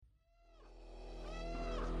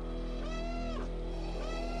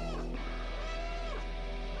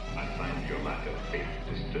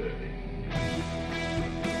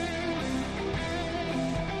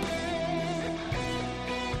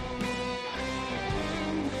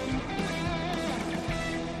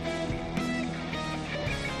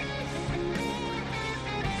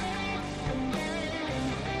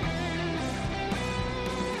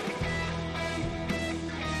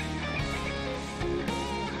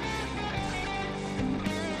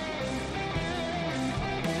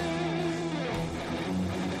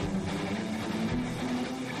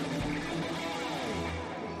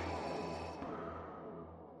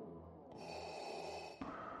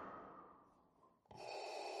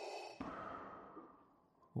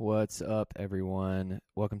What's up, everyone?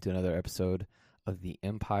 Welcome to another episode of the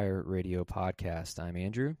Empire Radio Podcast. I'm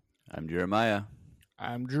Andrew. I'm Jeremiah.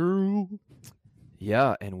 I'm Drew.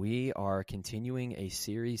 Yeah, and we are continuing a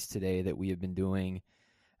series today that we have been doing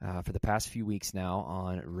for the past few weeks now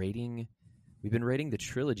on rating. We've been rating the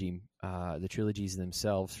trilogies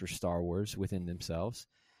themselves for Star Wars within themselves.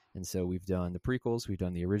 And so we've done the prequels, we've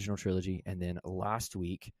done the original trilogy, and then last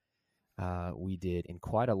week we did, in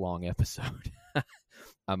quite a long episode,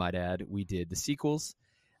 I might add, we did the sequels.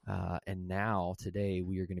 And now, today,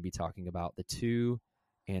 we are going to be talking about the two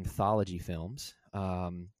anthology films,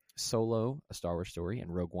 Solo, A Star Wars Story,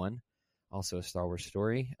 and Rogue One, also a Star Wars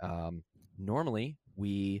story. Normally,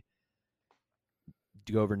 we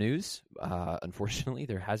go over news. Unfortunately,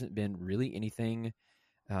 there hasn't been really anything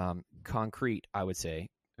concrete, I would say,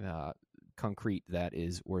 concrete that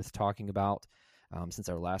is worth talking about. Since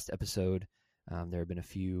our last episode, there have been a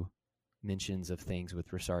few mentions of things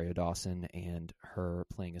with Rosario Dawson and her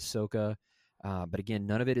playing Ahsoka. But again,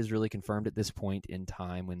 none of it is really confirmed at this point in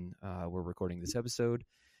time when we're recording this episode.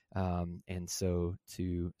 And so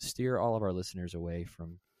to steer all of our listeners away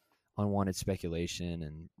from unwanted speculation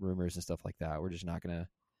and rumors and stuff like that, we're not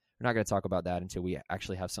gonna talk about that until we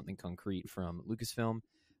actually have something concrete from Lucasfilm,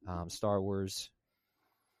 Star Wars,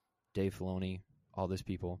 Dave Filoni, all those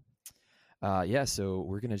people. So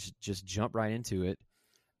we're going to just jump right into it.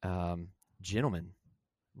 Gentlemen,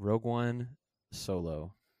 Rogue One,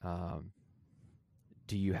 Solo.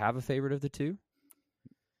 Do you have a favorite of the two?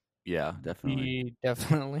 Yeah, definitely.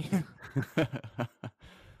 Definitely.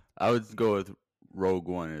 I would go with Rogue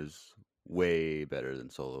One is way better than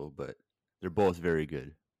Solo, but they're both very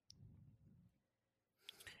good.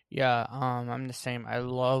 Yeah, I'm the same. I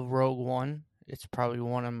love Rogue One. It's probably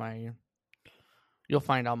one of my... You'll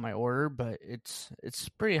find out my order, but it's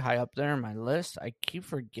pretty high up there in my list. I keep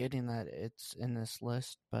forgetting that it's in this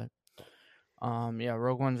list, but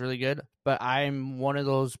Rogue One's really good. But I'm one of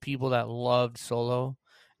those people that loved Solo.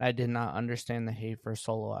 I did not understand the hate for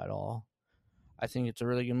Solo at all. I think it's a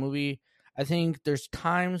really good movie. I think there's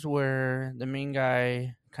times where the main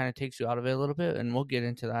guy kind of takes you out of it a little bit, and we'll get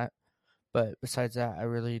into that. But besides that, I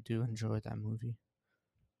really do enjoy that movie.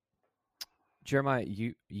 Jeremiah,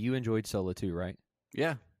 you enjoyed Solo too, right?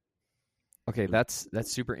 Yeah. Okay, that's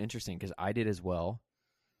super interesting because I did as well.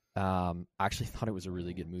 I actually thought it was a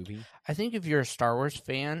really good movie. I think if you're a Star Wars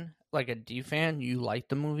fan, like a D fan, you like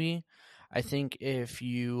the movie. I think if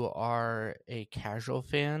you are a casual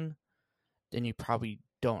fan, then you probably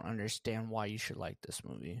don't understand why you should like this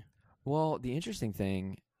movie. Well, the interesting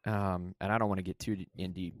thing, and I don't want to get too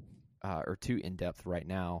in depth right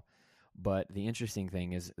now, but the interesting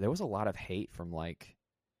thing is there was a lot of hate from like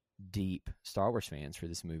deep Star Wars fans for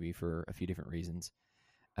this movie for a few different reasons.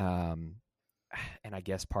 And I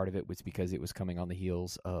guess part of it was because it was coming on the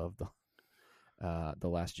heels of the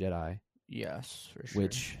Last Jedi. Yes, for sure.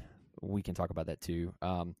 Which we can talk about that too.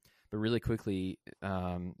 But really quickly,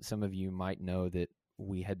 some of you might know that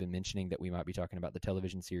we had been mentioning that we might be talking about the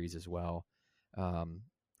television series as well, and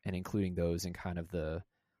including those in kind of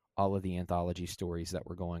all of the anthology stories that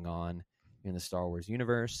were going on in the Star Wars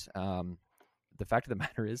universe. The fact of the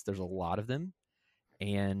matter is there's a lot of them,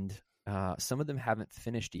 and some of them haven't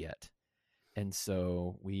finished yet. And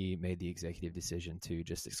so we made the executive decision to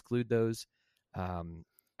just exclude those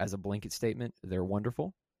as a blanket statement. They're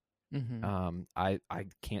wonderful. Mm-hmm. I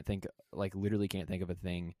literally can't think of a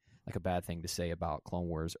thing, like a bad thing to say about Clone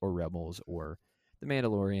Wars or Rebels or The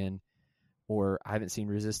Mandalorian, or I haven't seen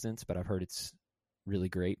Resistance, but I've heard it's really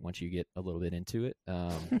great once you get a little bit into it.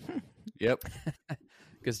 Yep.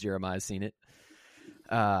 Because Jeremiah's seen it.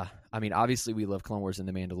 Obviously we love Clone Wars and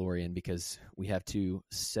The Mandalorian because we have two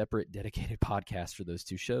separate dedicated podcasts for those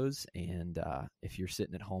two shows. And if you're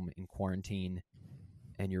sitting at home in quarantine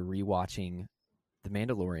and you're rewatching The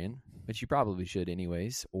Mandalorian, which you probably should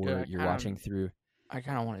anyways, or you're watching through... I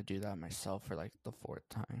kind of want to do that myself for like the fourth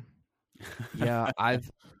time. Yeah,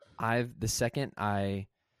 the second I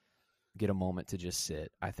get a moment to just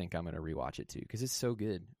sit, I think I'm going to rewatch it too because it's so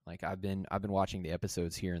good. Like I've been watching the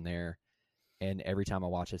episodes here and there, and every time I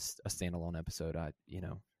watch a standalone episode,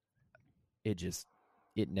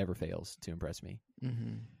 it never fails to impress me.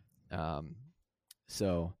 Mm-hmm.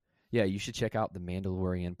 So yeah, you should check out the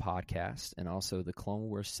Mandalorian podcast and also the Clone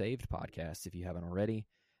Wars Saved podcast if you haven't already.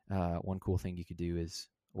 One cool thing you could do is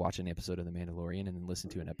watch an episode of The Mandalorian and then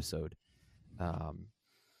listen to an episode,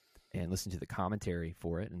 and listen to the commentary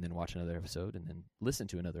for it, and then watch another episode, and then listen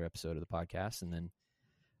to another episode of the podcast, and then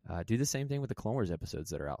do the same thing with the Clone Wars episodes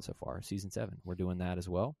that are out so far, Season 7. We're doing that as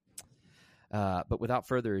well. But without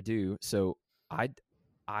further ado, so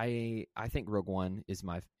I think Rogue One is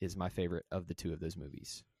my favorite of the two of those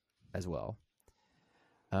movies as well.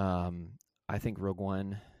 I think Rogue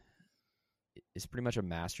One is pretty much a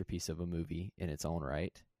masterpiece of a movie in its own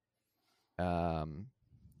right.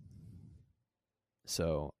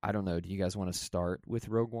 So I don't know. Do you guys want to start with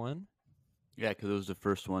Rogue One? Yeah, because it was the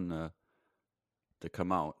first one to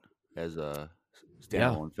come out as a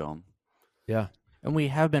standalone film. Yeah. And we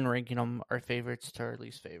have been ranking them our favorites to our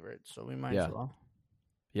least favorites, so we might as well.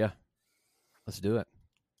 Yeah. Let's do it.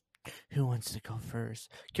 Who wants to go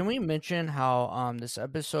first? Can we mention how this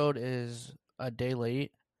episode is a day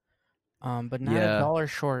late, but not $1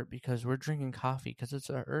 short because we're drinking coffee because it's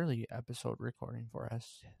an early episode recording for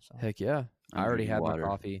us. So. Heck yeah! I already had my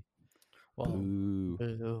coffee. Well,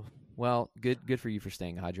 boo. Well, good for you for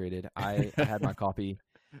staying hydrated. I had my coffee.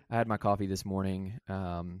 I had my coffee this morning.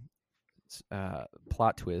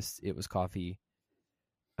 Plot twist: it was coffee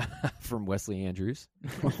from Wesley Andrews.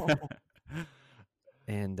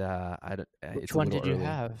 And which one did you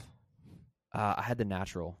have? I had the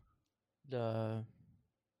natural. Yeah.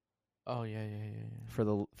 For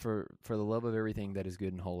the love of everything that is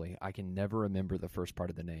good and holy, I can never remember the first part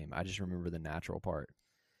of the name. I just remember the natural part,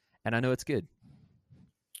 and I know it's good.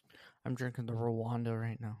 I'm drinking the Rwanda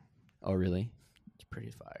right now. Oh, really? It's pretty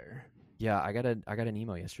fire. Yeah, I got an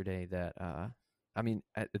email yesterday that I mean,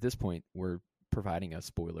 at this point, we're providing a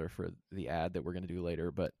spoiler for the ad that we're going to do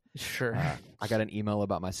later, but sure. I got an email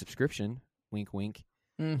about my subscription, wink wink,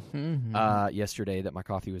 yesterday that my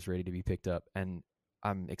coffee was ready to be picked up, and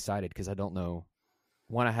I'm excited because I don't know.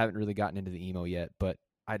 One, I haven't really gotten into the email yet, but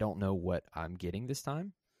I don't know what I'm getting this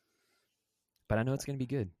time. But I know it's going to be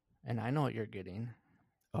good. And I know what you're getting.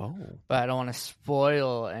 Oh. But I don't want to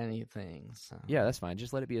spoil anything. So. Yeah, that's fine.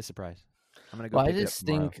 Just let it be a surprise. I'm going to go I pick it up just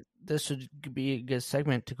tomorrow. think this would be a good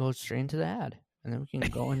segment to go straight into the ad. And then we can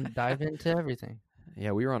go and dive into everything.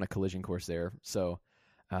 Yeah, we were on a collision course there. So,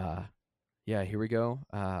 yeah, here we go.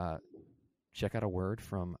 Check out a word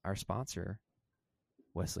from our sponsor,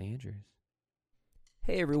 Wesley Andrews.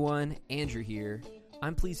 Hey everyone, Andrew here.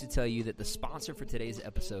 I'm pleased to tell you that the sponsor for today's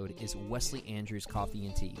episode is Wesley Andrews Coffee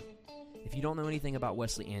and Tea. If you don't know anything about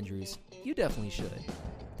Wesley Andrews, you definitely should.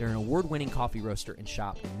 They're an award-winning coffee roaster and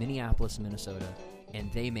shop in Minneapolis, Minnesota,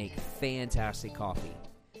 and they make fantastic coffee.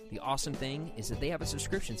 The awesome thing is that they have a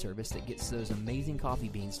subscription service that gets those amazing coffee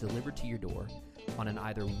beans delivered to your door on an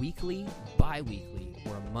either weekly, bi-weekly,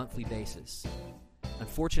 or a monthly basis.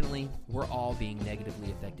 Unfortunately, we're all being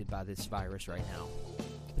negatively affected by this virus right now.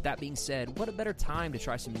 But that being said, what a better time to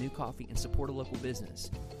try some new coffee and support a local business.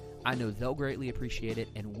 I know they'll greatly appreciate it,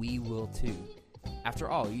 and we will too. After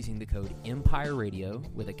all, using the code Empire Radio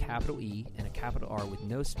with a capital E and a capital R with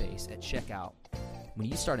no space at checkout, when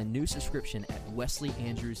you start a new subscription at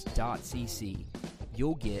wesleyandrews.cc,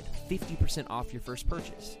 you'll get 50% off your first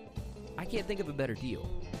purchase. I can't think of a better deal.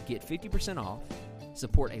 Get 50% off,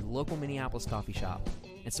 support a local Minneapolis coffee shop,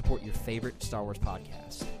 and support your favorite Star Wars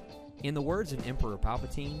podcast. In the words of Emperor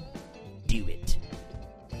Palpatine, do it.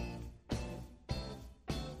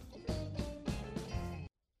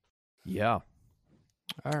 Yeah.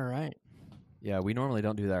 All right. Yeah, we normally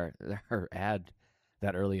don't do our ad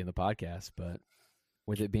that early in the podcast, but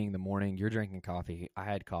with it being the morning, you're drinking coffee. I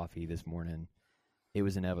had coffee this morning. It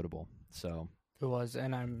was inevitable. So it was,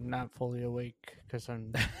 and I'm not fully awake because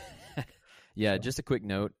I'm. Yeah, just a quick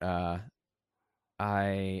note. I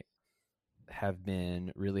have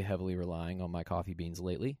been really heavily relying on my coffee beans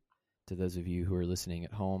lately. To those of you who are listening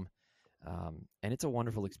at home, and it's a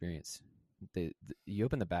wonderful experience. You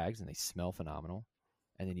open the bags and they smell phenomenal,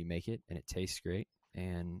 and then you make it and it tastes great.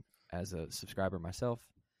 And as a subscriber myself,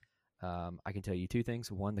 I can tell you two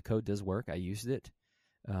things. One, the code does work. I used it.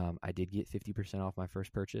 I did get 50% off my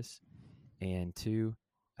first purchase. And two,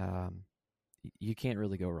 you can't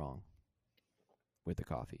really go wrong with the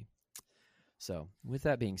coffee. So, with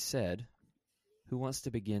that being said, who wants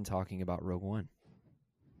to begin talking about Rogue One?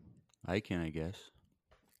 I can, I guess.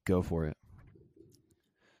 Go for it.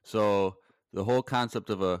 So, the whole concept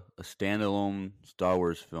of a standalone Star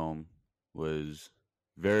Wars film was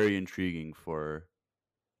very intriguing for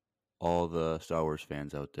all the Star Wars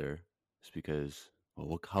fans out there. Just because,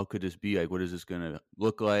 well, how could this be? Like, what is this going to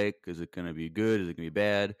look like? Is it going to be good? Is it going to be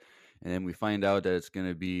bad? And then we find out that it's going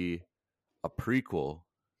to be a prequel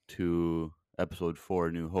to Episode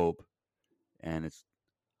 4, New Hope. And it's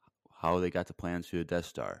how they got the plans to the Death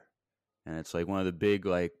Star. And it's like one of the big,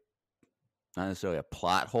 like, not necessarily a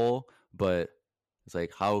plot hole, but it's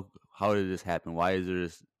like, how did this happen? Why is there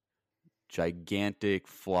this gigantic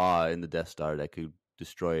flaw in the Death Star that could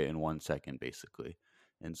destroy it in 1 second, basically?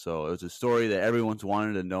 And so it was a story that everyone's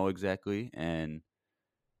wanted to know exactly, and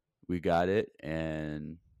we got it,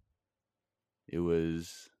 and it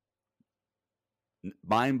was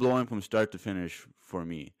mind blowing from start to finish for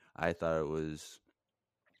me. I thought it was.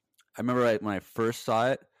 I remember when I first saw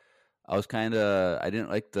it, I was I didn't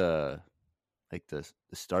like the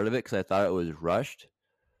start of it because I thought it was rushed.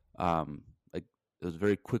 Like it was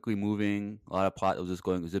very quickly moving, a lot of plot was just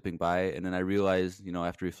going zipping by, and then I realized,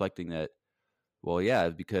 after reflecting that, well, yeah,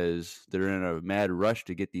 because they're in a mad rush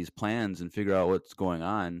to get these plans and figure out what's going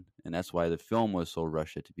on, and that's why the film was so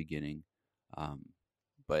rushed at the beginning.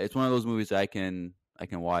 But it's one of those movies that I can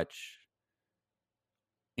watch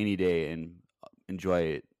any day and enjoy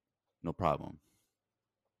it, no problem.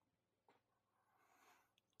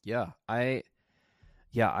 Yeah, I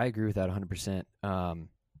agree with that 100%.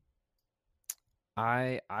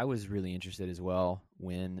 I was really interested as well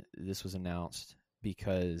when this was announced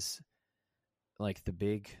because like the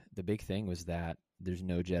big thing was that there's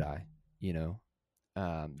no Jedi,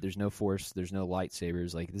 there's no Force, there's no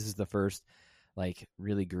lightsabers. Like this is the first like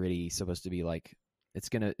really gritty, supposed to be like it's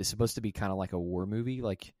supposed to be kind of like a war movie,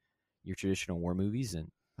 like your traditional war movies, and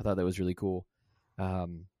I thought that was really cool.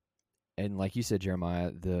 And like you said,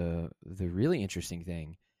 Jeremiah, the really interesting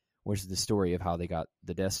thing was the story of how they got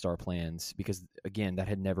the Death Star plans, because again, that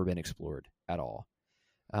had never been explored at all.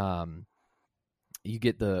 You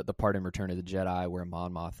get the part in Return of the Jedi where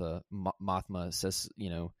Mon Mothma says,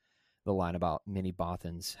 the line about many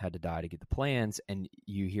Bothans had to die to get the plans, and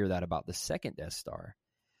you hear that about the second Death Star.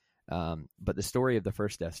 But the story of the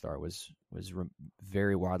first Death Star was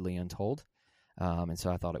very widely untold, and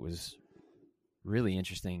so I thought it was really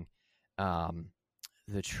interesting.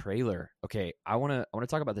 The trailer. Okay, I want to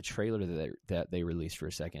talk about the trailer that they released for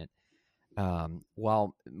a second.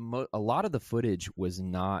 While a lot of the footage was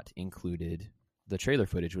not included, the trailer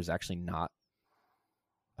footage was actually not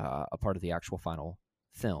a part of the actual final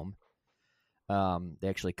film. They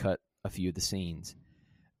actually cut a few of the scenes.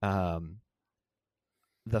 The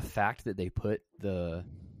fact that they put the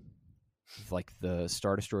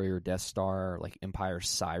Star Destroyer, Death Star, like Empire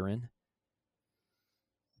siren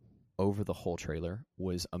over the whole trailer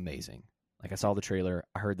was amazing. Like I saw the trailer,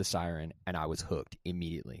 I heard the siren, and I was hooked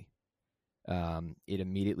immediately. It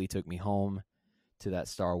immediately took me home to that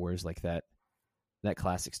Star Wars, like that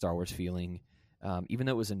classic Star Wars feeling. Even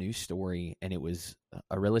though it was a new story and it was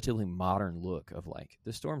a relatively modern look of like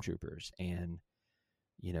the Stormtroopers and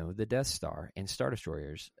the Death Star and Star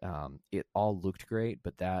Destroyers, it all looked great,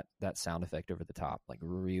 but that sound effect over the top like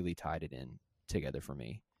really tied it in together for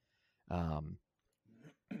me.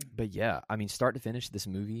 But yeah, I mean, start to finish, this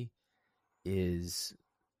movie is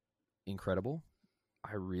incredible.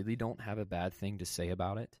 I really don't have a bad thing to say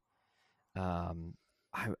about it. I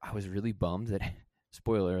was really bummed that,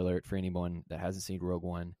 spoiler alert for anyone that hasn't seen Rogue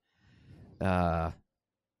One,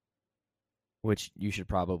 which you should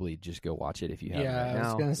probably just go watch it if you haven't right now. Yeah,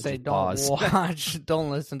 I was gonna say, Just don't pause. watch, don't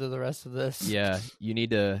listen to the rest of this. Yeah, you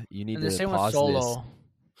need to And the same pause with Solo. this.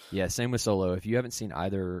 Yeah, same with Solo. If you haven't seen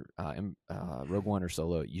either Rogue One or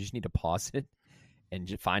Solo, you just need to pause it and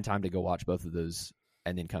just find time to go watch both of those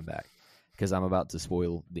and then come back, because I'm about to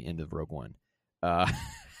spoil the end of Rogue One.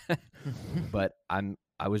 But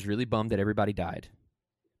I was really bummed that everybody died,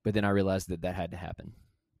 but then I realized that had to happen.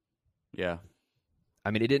 Yeah. I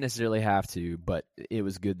mean, it didn't necessarily have to, but it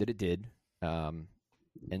was good that it did.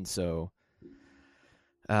 And so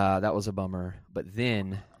that was a bummer. But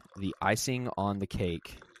then the icing on the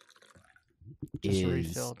cake Just is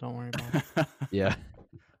refill. Don't worry about it. yeah.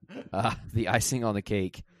 The icing on the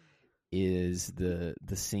cake is the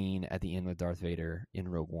scene at the end with Darth Vader in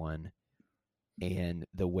Rogue One, and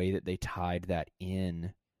the way that they tied that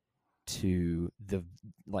in to the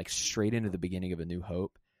straight into the beginning of A New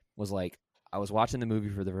Hope was like, I was watching the movie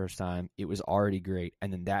for the first time. It was already great,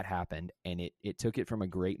 and then that happened, and it took it from a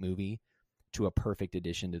great movie to a perfect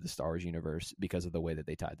addition to the Star Wars universe because of the way that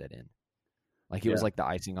they tied that in. Like, it was like the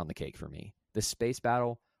icing on the cake for me. The space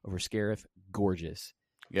battle over Scarif, gorgeous.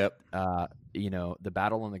 Yep. The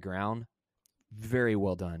battle on the ground, very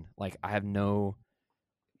well done. Like, I have no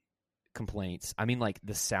complaints. I mean, like,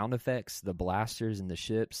 the sound effects, the blasters and the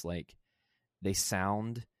ships, like, they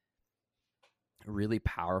sound really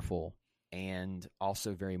powerful and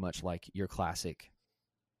also very much like your classic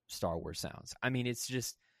Star Wars sounds. I mean,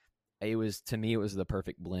 to me, it was the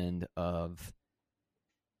perfect blend of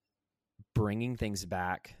bringing things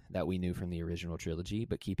back that we knew from the original trilogy,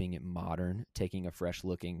 but keeping it modern, taking a fresh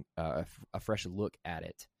look at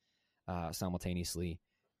it simultaneously,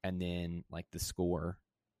 and then like the score,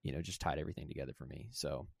 just tied everything together for me.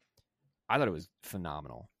 So I thought it was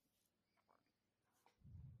phenomenal.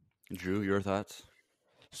 Drew, your thoughts?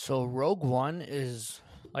 So Rogue One is,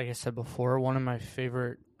 like I said before, one of my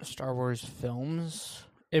favorite Star Wars films,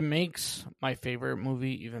 it makes my favorite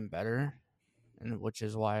movie even better, and which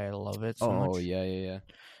is why I love it so Oh much. yeah.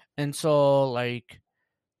 And so, like,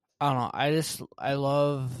 I don't know.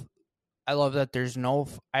 I love that there's no.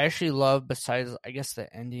 I actually love, besides, I guess,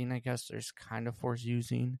 the ending. I guess there's kind of force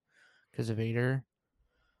using because of Vader.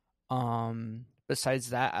 Besides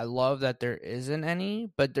that, I love that there isn't any,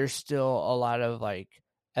 but there's still a lot of like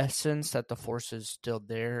essence that the force is still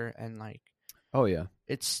there, and like Oh yeah.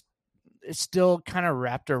 it's still kind of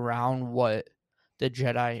wrapped around what the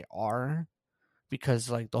Jedi are, because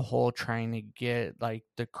like the whole trying to get like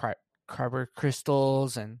the kyber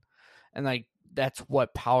crystals, and like that's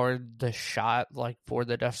what powered the shot like for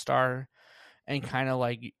the Death Star, and kind of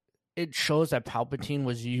like it shows that Palpatine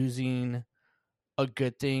was using a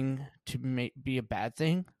good thing to be a bad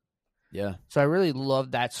thing. Yeah. So I really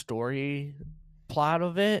love that story plot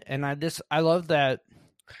of it, and I love that.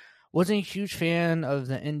 Wasn't a huge fan of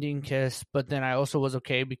the ending kiss, but then I also was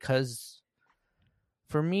okay because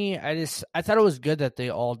for me, I thought it was good that they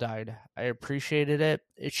all died. I appreciated it.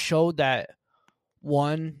 It showed that,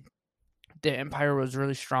 one, the Empire was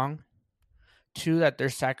really strong. Two, that their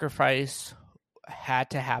sacrifice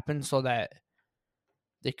had to happen so that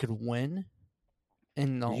they could win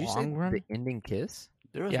in the Did you say long run. the ending kiss?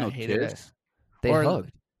 There was Yeah, I no hated kiss. it. They Or-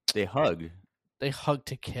 hugged. They hug. They hugged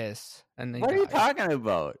to kiss, and they What are you died. talking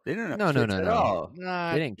about? They didn't No, kiss at no. all.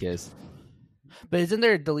 Nah, They didn't kiss. but isn't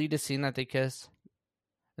there a deleted scene that they kiss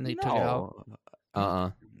and they took it out?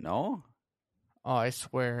 No. Oh, I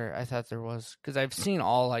swear, I thought there was, because I've seen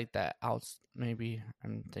all like that out. Maybe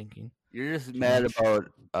I'm thinking. You're just mad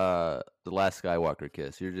about the last Skywalker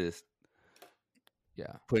kiss. You're just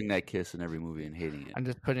Yeah, putting that kiss in every movie and hating it. I'm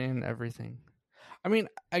just putting in everything. I mean,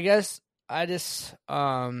 I guess I just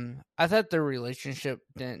I thought their relationship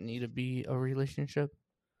didn't need to be a relationship.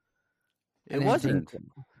 It And wasn't.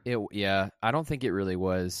 Yeah, I don't think it really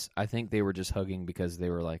was. I think they were just hugging because they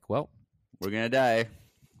were like, well, We're gonna die.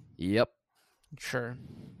 yep. Sure.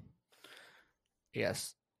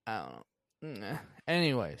 Yes. I don't know. Nah.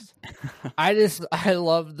 Anyways, I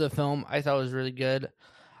loved the film. I thought it was really good.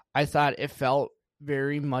 I thought it felt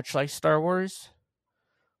very much like Star Wars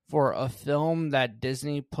for a film that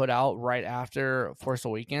Disney put out right after Force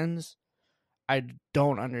Awakens. I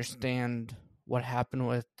don't understand what happened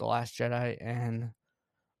with The Last Jedi and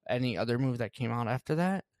any other movie that came out after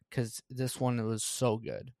that, because this one was so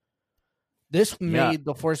good. This made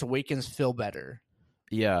The Force Awakens feel better.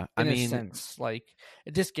 Yeah, I In a mean, sense, like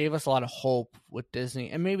it just gave us a lot of hope with Disney,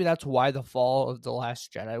 and maybe that's why the fall of The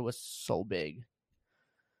Last Jedi was so big.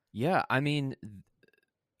 yeah, I mean,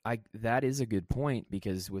 that is a good point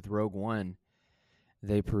because with Rogue One,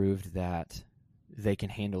 they proved that they can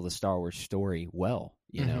handle the Star Wars story well.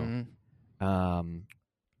 You know, Yeah.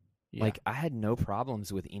 like I had no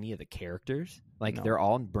problems with any of the characters. Like No. they're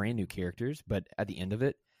all brand new characters, but at the end of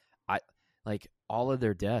it, like all of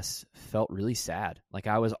their deaths felt really sad. Like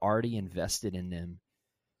I was already invested in them.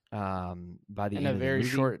 By the in end a of the very movie.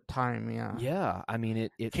 short time, yeah. Yeah, I mean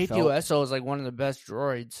it. K2SO is like one of the best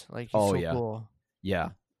droids. Like he's Oh, so yeah. cool. Yeah.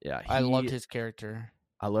 I loved his character.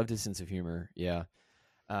 I loved his sense of humor. Yeah.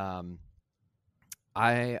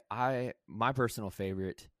 My personal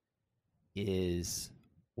favorite is,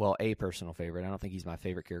 well, a personal favorite. I don't think he's my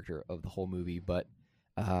favorite character of the whole movie, but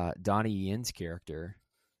Donnie Yen's character,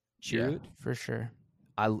 Chirrut. Yeah, for sure.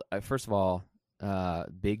 I first of all,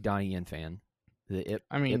 big Donnie Yen fan. The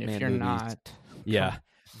I mean, Ip if Man you're movies, not, yeah,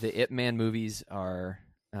 the Ip Man movies are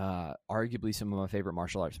arguably some of my favorite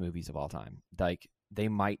martial arts movies of all time. Like they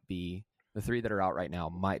might be the three that are out right now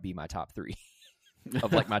might be my top three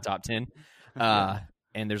of like my top 10.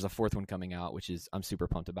 And there's a fourth one coming out, which is I'm super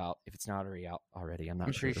pumped about. If it's not already out already, I'm not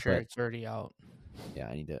I'm sure. pretty sure but it's already out. yeah,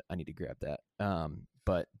 I need to grab that.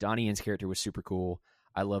 But Donnie Yen's character was super cool.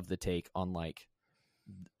 I love the take on like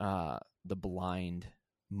the blind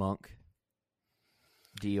monk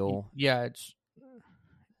deal. Yeah,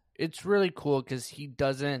 it's really cool because he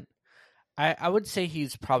doesn't. I would say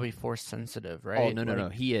he's probably force sensitive, right? Oh no.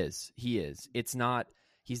 Like, He is. It's not.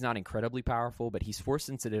 He's not incredibly powerful, but he's force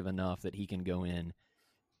sensitive enough that he can go in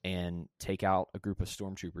and take out a group of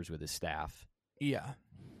stormtroopers with his staff. Yeah,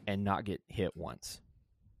 and not get hit once.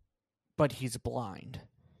 but he's blind.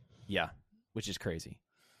 Yeah, which is crazy.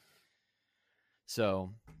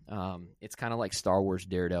 So it's kind of like Star Wars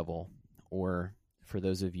Daredevil, or for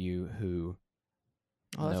those of you who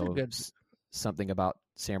That's a know good. something about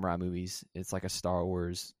samurai movies, it's like a Star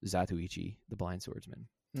Wars Zatoichi, the Blind Swordsman,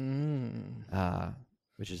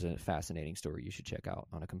 which is a fascinating story you should check out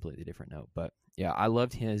on a completely different note. But yeah, I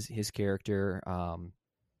loved his character,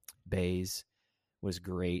 Baze. was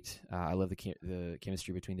great. I love the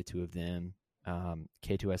chemistry between the two of them.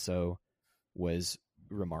 K2SO was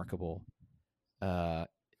remarkable, and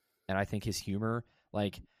I think his humor,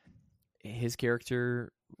 like his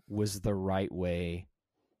character, was the right way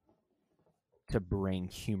to bring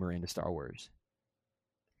humor into Star Wars.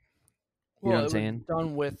 You know what I'm it saying? was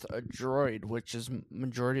done with a droid, which is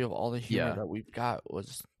majority of all the humor Yeah. that we've got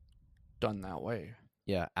was done that way.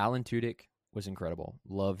 Yeah, Alan Tudyk was incredible.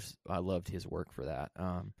 I loved his work for that.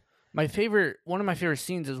 One of my favorite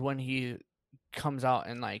scenes is when he comes out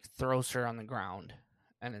and like throws her on the ground,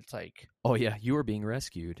 and it's like, oh yeah, you were being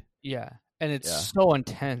rescued. yeah, and it's Yeah. so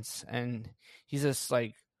intense, and he's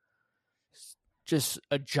just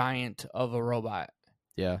a giant of a robot.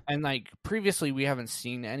 Yeah, And like previously, we haven't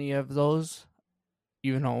seen any of those,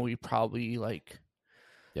 even though we probably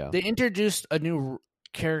yeah, they introduced a new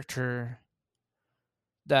character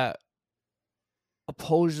that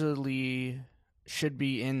supposedly should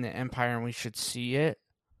be in the Empire, and we should see it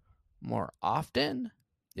more often.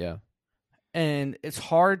 yeah, And it's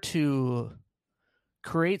hard to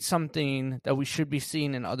create something that we should be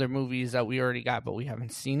seeing in other movies that we already got, but we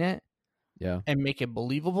haven't seen it, yeah, and make it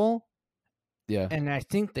believable. yeah, And I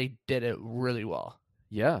think they did it really well.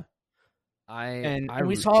 yeah. And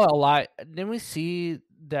we saw a lot. Didn't we see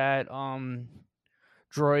that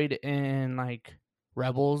droid in like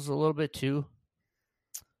Rebels a little bit too?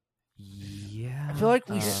 Yeah, I feel like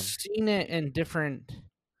we've seen it in different,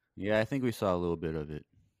 Yeah, I think we saw a little bit of it,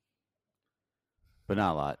 but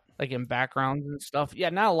not a lot. like in backgrounds and stuff. Yeah,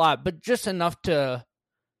 not a lot, but just enough to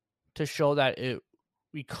show that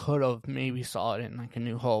we could have maybe saw it in like A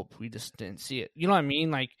New Hope. We just didn't see it. You know what I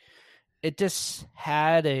mean? Like it just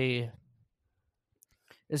had it's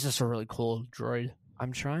just a really cool droid.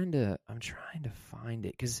 I'm trying to find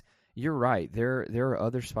it because you're right. There are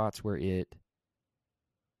other spots where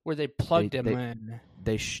Where they plugged him they- in.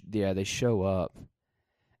 they show up,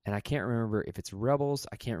 and I can't remember if it's Rebels.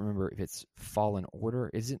 I can't remember if it's Fallen Order.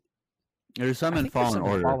 Is it? There's some I in think there's Fallen some in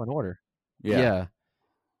Order. Fallen Order. Yeah.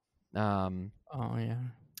 Oh yeah.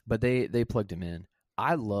 But they plugged him in.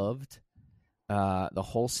 I loved the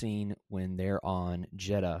whole scene when they're on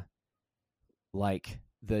Jeddah, like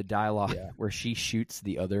the dialogue where she shoots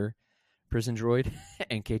the other prison droid,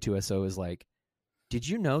 and K2SO is like, "Did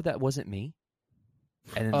you know that wasn't me?"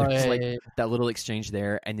 And then there's that little exchange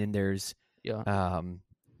there, and then there's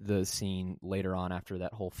the scene later on after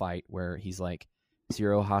that whole fight where he's like,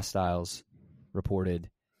 0 hostiles reported,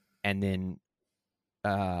 and then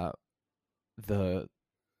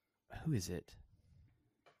who is it?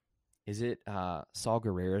 Is it Saul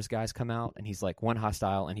Guerrero's guys come out, and he's like 1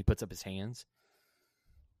 hostile, and he puts up his hands.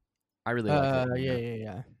 I really like that.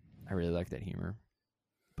 Yeah. I really like that humor.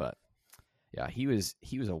 But yeah, he was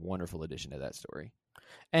a wonderful addition to that story.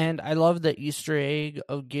 And I love the Easter egg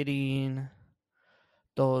of getting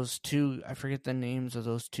those two. I forget the names of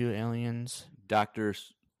those two aliens.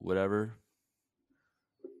 Doctors, whatever.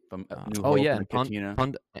 From New Oh Hope yeah, and and Katina.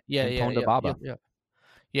 Ponda Baba.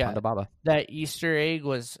 Yeah. Ponda Baba. That Easter egg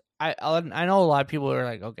was. I know a lot of people are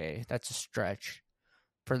like, okay, that's a stretch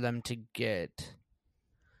for them to get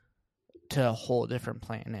to a whole different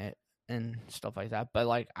planet and stuff like that. But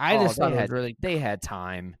like, I just thought it was really. They had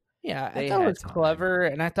time. Yeah, They I thought it had was time. clever,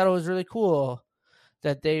 and I thought it was really cool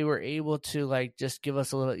that they were able to like just give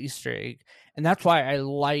us a little Easter egg, and that's why I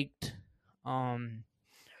liked, I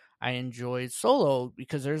enjoyed Solo,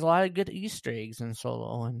 because there's a lot of good Easter eggs in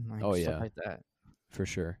Solo and like stuff like that. For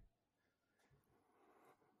sure.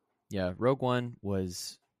 Yeah, Rogue One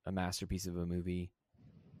was a masterpiece of a movie.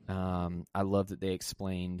 I love that they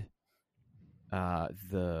explained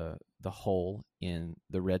the hole in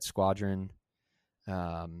the Red Squadron,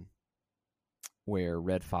 where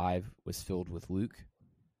Red 5 was filled with Luke.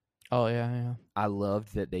 Oh yeah. I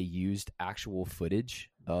loved that they used actual footage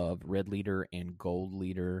of Red Leader and Gold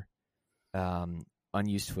Leader,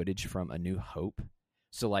 unused footage from A New Hope.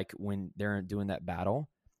 So like when they're doing that battle,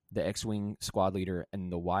 the X-Wing squad leader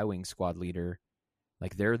and the Y-Wing squad leader,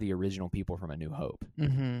 like they're the original people from A New Hope,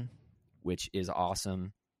 which is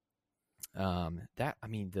awesome.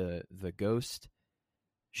 The Ghost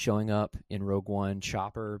showing up in Rogue One,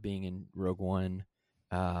 Chopper being in Rogue One,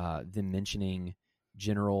 them mentioning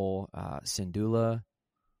General Syndulla,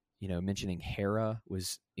 mentioning Hera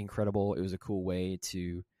was incredible. It was a cool way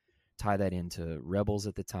to tie that into Rebels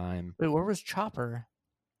at the time. Wait, where was Chopper?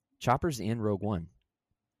 Chopper's in Rogue One.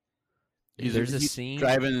 There's a scene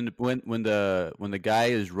driving when the guy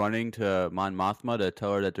is running to Mon Mothma to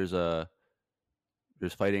tell her that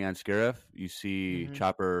there's fighting on Scarif. You see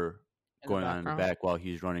Chopper going on in the back while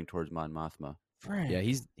he's running towards Mon Mothma. Frank. Yeah,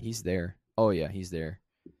 he's there. Oh yeah, he's there.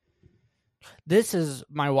 This is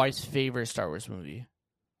my wife's favorite Star Wars movie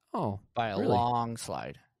Oh, by a really? long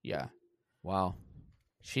slide. Yeah. Wow.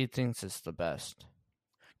 She thinks it's the best.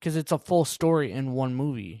 Because it's a full story in one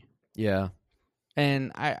movie. Yeah.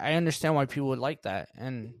 And I understand why people would like that.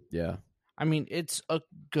 And Yeah. I mean, it's a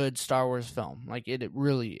good Star Wars film. Like, it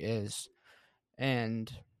really is.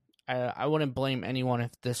 And I wouldn't blame anyone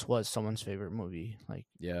if this was someone's favorite movie. Like,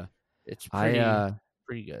 Yeah. it's pretty I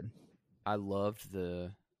good. I loved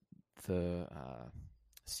the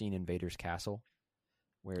scene in Vader's castle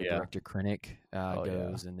where Yeah. Director Krennic Oh, yeah.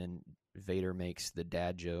 goes and then Vader makes the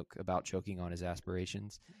dad joke about choking on his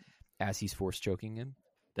aspirations as he's force choking him.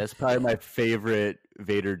 That's probably my favorite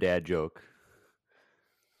Vader dad joke.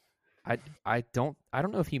 I don't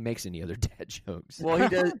know if he makes any other dad jokes. Well, he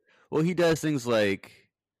does. Well, he does things like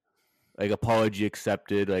apology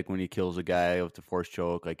accepted, like when he kills a guy with the force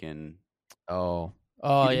choke, like in. Oh,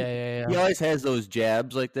 Oh, He- yeah. He always has those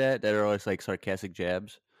jabs like that are always like sarcastic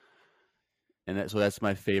jabs, and that's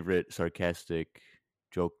my favorite sarcastic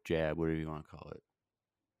joke jab, whatever you want to call it.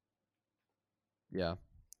 yeah.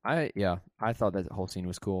 I thought that whole scene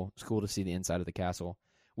was cool. It's cool to see the inside of the castle,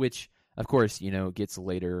 which of course, gets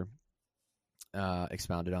later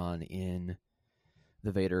expounded on in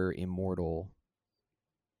the Vader Immortal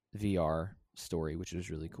VR story, which was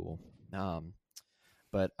really cool.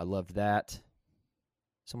 But I loved that.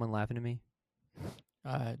 Someone laughing at me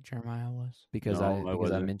Jeremiah was. because No, I I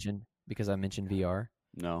wasn't. mentioned VR.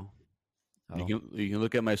 No, Oh, you can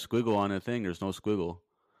look at my squiggle on the thing. There's no squiggle.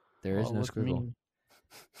 there is Oh, no look at squiggle. me.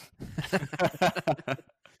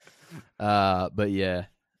 But yeah,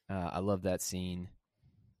 I love that scene.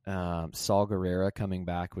 Saul Guerrera coming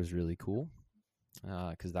back was really cool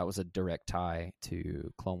because that was a direct tie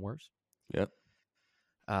to Clone Wars. Yep.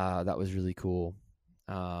 That was really cool.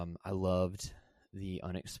 I loved the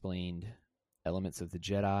unexplained elements of the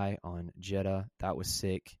Jedi on Jeddah. That was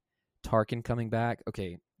sick. Tarkin coming back.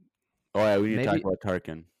 Okay, Oh yeah, we need to Maybe- talk about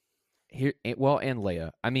Tarkin. here. Well, and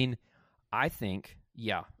Leia. I mean, I think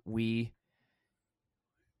we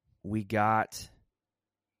got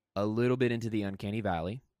a little bit into the uncanny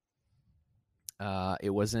valley. It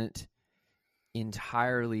wasn't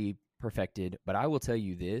entirely perfected, but I will tell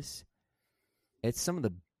you this: it's some of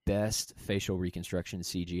the best facial reconstruction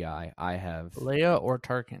CGI I have. Leia or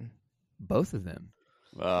Tarkin? Both of them.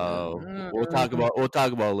 We'll talk about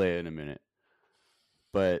Leia in a minute.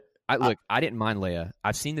 But I didn't mind Leia.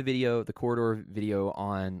 I've seen the video, the corridor video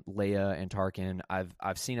on Leia and Tarkin.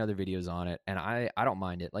 I've seen other videos on it, and I don't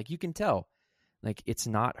mind it. Like, you can tell, like, it's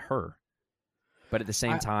not her, but at the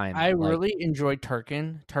same time, I like, really enjoyed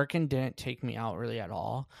Tarkin. Tarkin didn't take me out really at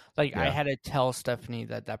all. Like, I Yeah. had to tell Stephanie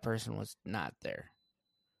that person was not there.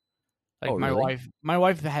 Like, Oh, really? my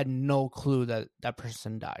wife had no clue that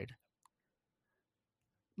person died.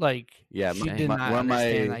 Like, Yeah, she my- did my- not one of my-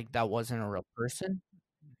 understand like that wasn't a real person.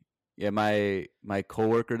 yeah, my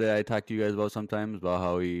coworker that I talk to you guys about sometimes about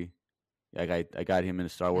how he, I got him into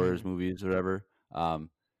Star Wars movies or whatever.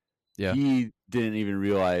 Yeah. He didn't even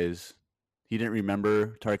realize, he didn't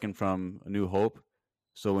remember Tarkin from A New Hope.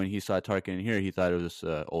 So when he saw Tarkin in here, he thought it was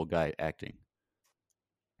this old guy acting.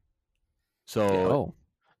 So oh,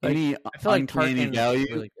 Like, any I feel like uncanny Tarkin's value,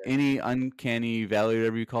 really good. any uncanny valley,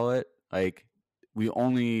 whatever you call it, like we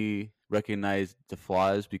only recognized the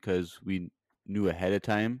flaws because we knew ahead of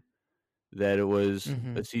time that it was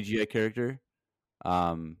Mhm. a CGI character.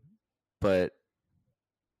 But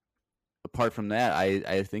apart from that,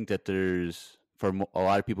 I think that there's for a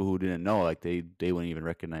lot of people who didn't know, like they wouldn't even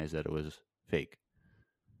recognize that it was fake.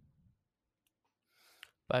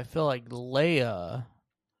 But I feel like Leia,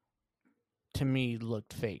 to me,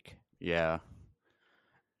 looked fake. Yeah,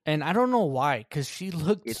 And I don't know why, because she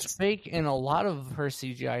looked It's- fake in a lot of her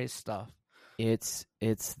CGI stuff. it's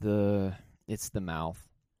the mouth.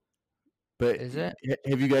 but Is it?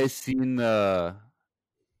 Have you guys seen the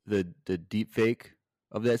deep fake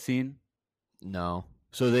of that scene? No.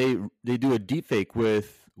 So they do a deep fake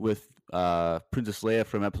with Princess Leia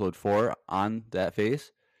from Episode 4 on that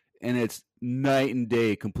face, and it's night and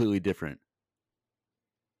day, completely different.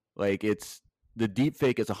 Like the deep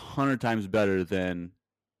fake is 100 times better than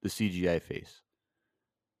the CGI face.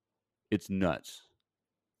 It's nuts.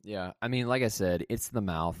 Yeah, I mean, like I said, it's the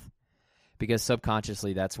mouth, because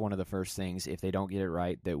subconsciously that's one of the first things, if they don't get it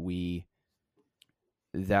right, that we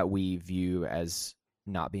view as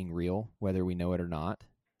not being real, whether we know it or not.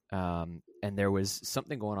 And there was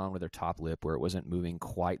something going on with her top lip where it wasn't moving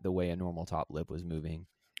quite the way a normal top lip was moving.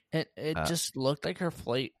 It just looked like her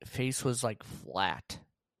face was like flat.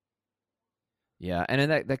 Yeah, and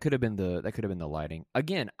then that could have been the lighting.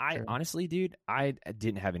 Again, I Sure. honestly, dude, I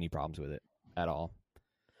didn't have any problems with it at all.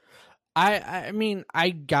 I mean, I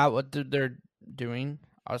got what they're doing.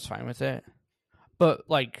 I was fine with it, but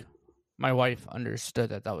like, my wife understood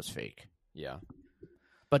that was fake. Yeah.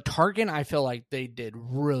 But Tarkin, I feel like they did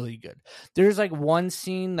really good. There's like one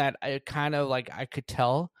scene that I kind of like I could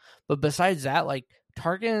tell, but besides that, like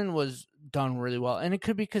Tarkin was done really well, and it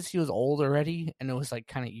could be because he was old already, and it was like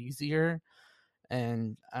kind of easier.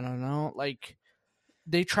 And I don't know, like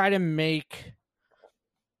they try to make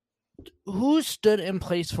who stood in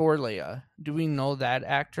place for Leia. Do we know that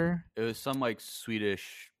actor? It was some like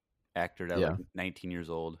Swedish actor that Yeah. like 19 years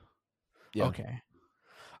old. Yeah. Okay.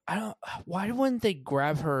 I don't. Why wouldn't they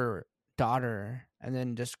grab her daughter and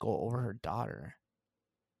then just go over her daughter?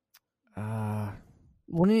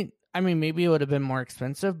 Wouldn't I mean maybe it would have been more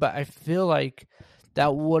expensive, but I feel like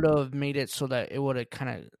that would have made it so that it would have kind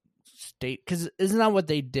of stayed. Because isn't that what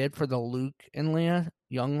they did for the Luke and Leia,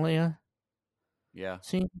 young Leia Yeah.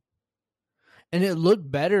 scene? And it looked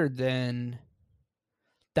better than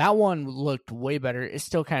that one. Looked way better. It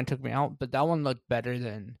still kind of took me out, but that one looked better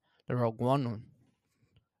than the Rogue One one,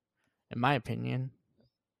 in my opinion.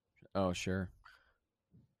 Oh, sure.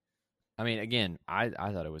 I mean, again, I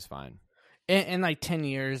thought it was fine. In like 10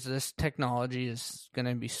 years, this technology is going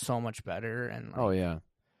to be so much better. And like, Oh yeah.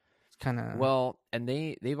 it's kind of Well, and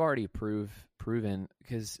they've already proven,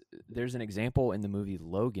 because there's an example in the movie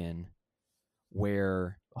Logan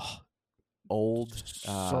where old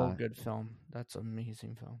so good film. That's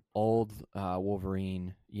amazing film. old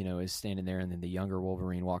Wolverine, is standing there, and then the younger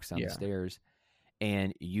Wolverine walks down Yeah. the stairs,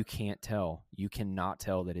 and you cannot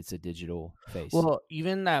tell that it's a digital face. Well,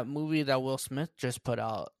 even that movie that Will Smith just put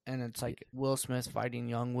out, and it's like Will Smith fighting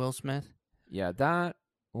young Will Smith. yeah, that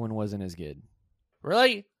one wasn't as good.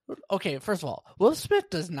 Really? Okay, first of all, Will Smith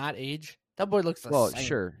does not age. That boy looks the Well,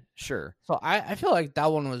 same. sure. So I feel like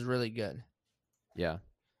that one was really good. Yeah.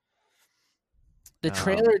 The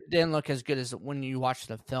trailer didn't look as good as when you watch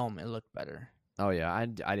the film. It looked better. Oh yeah, I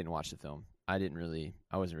didn't watch the film. I wasn't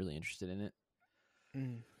really interested in it.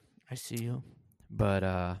 I see you.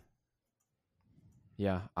 But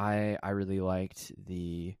yeah, I really liked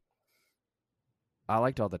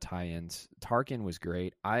all the tie-ins. Tarkin was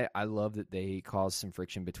great. I love that they caused some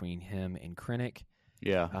friction between him and Krennic.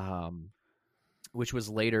 Yeah. Which was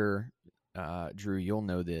later, Drew, you'll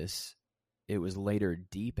know this, it was later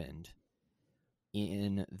deepened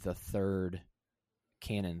in the third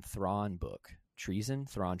canon Thrawn book,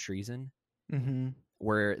 Thrawn Treason, Mm-hmm.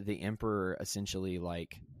 where the Emperor essentially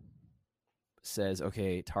like says,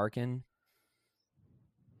 okay, Tarkin,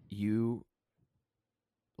 you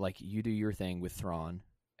do your thing with Thrawn,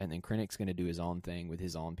 and then Krennic's going to do his own thing with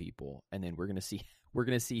his own people, and then we're going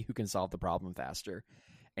to see who can solve the problem faster.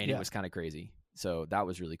 And Yeah. It was kind of crazy. So that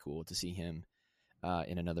was really cool to see him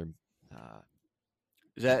in another.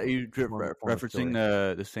 Is that you form of referencing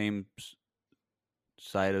the same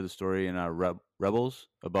side of the story in Rebels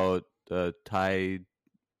about the TIE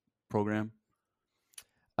program?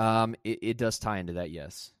 It does tie into that,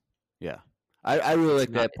 yes. Yeah. I really like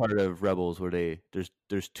not- that part of Rebels where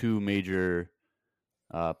there's two major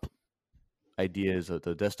ideas of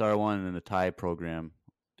the Death Star one and the TIE program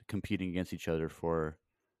competing against each other for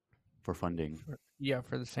funding. Yeah,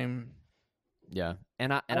 for the same. Yeah,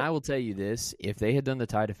 and I will tell you this: if they had done the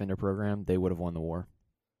TIE Defender program, they would have won the war.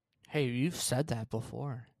 Hey, you've said that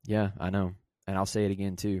before. Yeah, I know, and I'll say it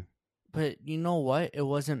again too. But you know what? It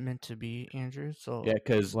wasn't meant to be, Andrew. So Yeah,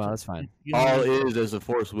 because Well, that's fine. you know all what? is as the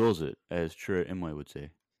Force wills it, as Chirrut Imwe would say.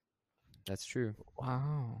 That's true.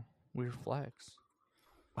 Wow, weird flex.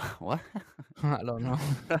 What? I don't know.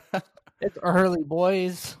 It's early,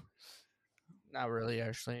 boys. Not really,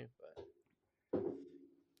 actually, but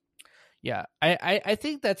yeah, I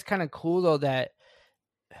think that's kind of cool though that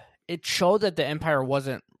it showed that the Empire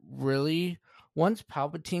wasn't really once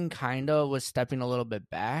Palpatine kind of was stepping a little bit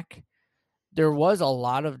back. There was a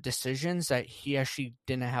lot of decisions that he actually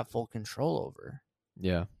didn't have full control over,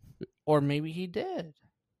 Yeah, or maybe he did.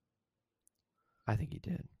 I think he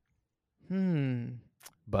did. But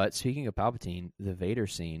But speaking of Palpatine, the Vader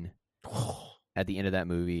scene at the end of that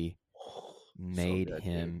movie made good,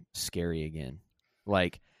 him scary again.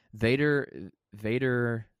 Like Vader.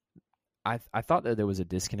 I thought that there was a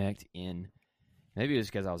disconnect in. Maybe it was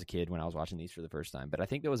because I was a kid when I was watching these for the first time, but I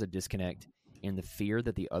think there was a disconnect in the fear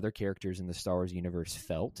that the other characters in the Star Wars universe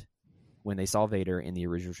felt when they saw Vader in the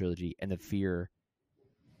original trilogy, and the fear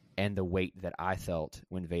and the weight that I felt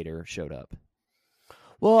when Vader showed up.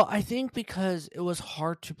 Well, I think because it was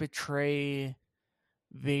hard to portray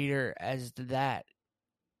Vader as that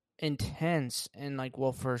intense and like,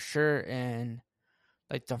 well, for sure, and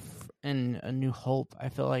like in A New Hope, I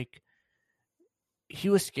feel like he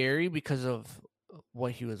was scary because of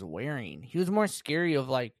what he was wearing. He was more scary of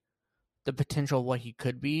like the potential of what he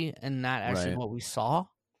could be, and not actually Right. what we saw.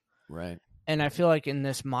 Right. And I feel like in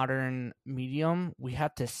this modern medium, we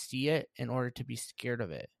have to see it in order to be scared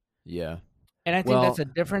of it. Yeah. And I think Well- that's a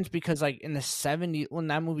difference because, like, in the 70s, when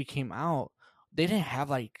that movie came out, they didn't have,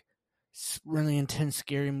 like, really intense,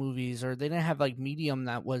 scary movies, or they didn't have, like, medium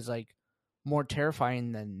that was, like, more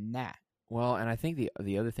terrifying than that. Well, and I think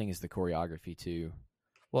the other thing is the choreography too.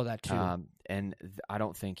 Well, that too. I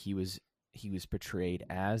don't think he was portrayed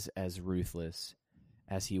as ruthless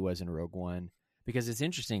as he was in Rogue One, because it's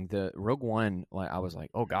interesting. The Rogue One, like, I was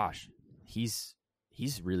like, oh gosh, he's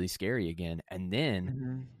really scary again. And then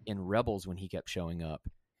Mm-hmm. in Rebels, when he kept showing up,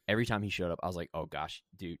 every time he showed up, I was like, oh gosh,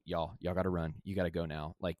 dude, y'all got to run. You got to go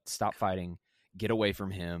now. Like, stop fighting. Get away from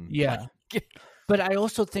him. Yeah. Like, But I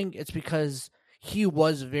also think it's because he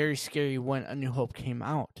was very scary when A New Hope came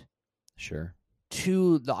out. Sure.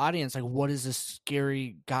 To the audience, like, what is this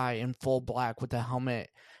scary guy in full black with a helmet,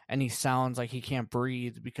 and he sounds like he can't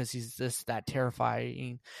breathe because he's that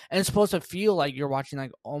terrifying, and it's supposed to feel like you're watching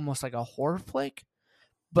like almost like a horror flick,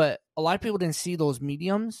 but a lot of people didn't see those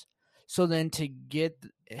mediums, so then to get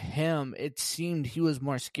him, it seemed he was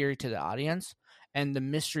more scary to the audience, and the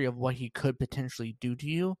mystery of what he could potentially do to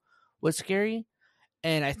you was scary.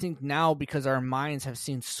 And I think now, because our minds have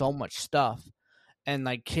seen so much stuff, and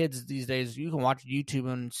like kids these days, you can watch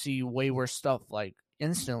YouTube and see way worse stuff like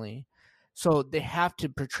instantly. So they have to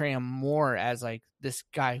portray him more as like this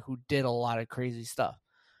guy who did a lot of crazy stuff.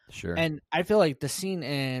 Sure. And I feel like the scene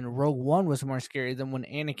in Rogue One was more scary than when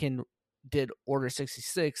Anakin did Order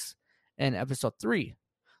 66 in Episode 3.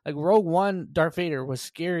 Like, Rogue One, Darth Vader was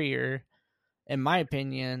scarier, in my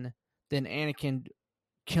opinion, than Anakin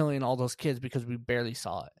killing all those kids because we barely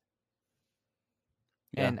saw it.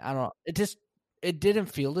 Yeah. And I don't know, it didn't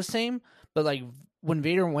feel the same, but like when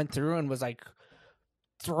Vader went through and was like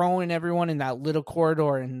throwing everyone in that little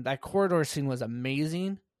corridor, and that corridor scene was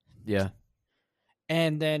amazing. Yeah.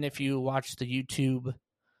 And then if you watch the YouTube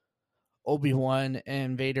Obi-Wan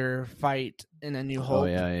and Vader fight in A New Hope, Oh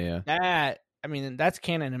yeah. that, I mean, that's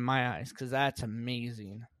canon in my eyes because that's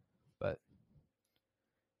amazing. But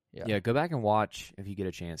Yeah, go back and watch, if you get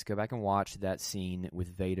a chance. Go back and watch that scene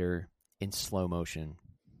with Vader in slow motion.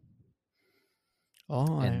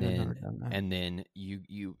 oh, I And have never then done that. and then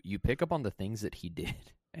you pick up on the things that he did,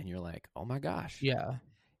 and you're like, "Oh my gosh." Yeah,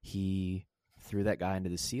 He threw that guy into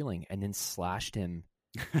the ceiling and then slashed him.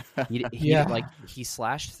 He Yeah. like, he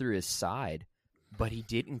slashed through his side, but he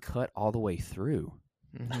didn't cut all the way through.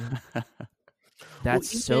 mhm.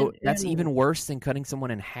 That's even that's in- even worse than cutting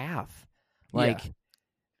someone in half. Yeah. Like,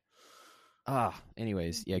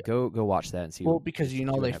 anyways, yeah, go watch that and see. Well, what- because see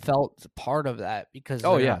they what happened. felt part of that because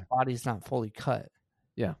Oh, their yeah. body's not fully cut.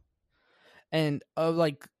 Yeah. And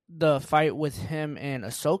like the fight with him and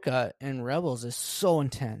Ahsoka in Rebels is so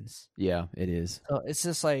intense. Yeah, it is. So it's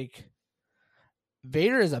just like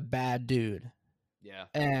Vader is a bad dude, Yeah.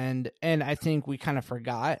 and I think we kind of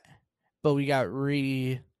forgot, but we got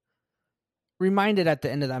reminded at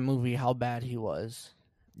the end of that movie how bad he was.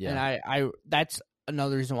 Yeah. And I that's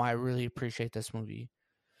another reason why I really appreciate this movie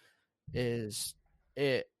is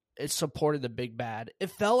it supported the big bad.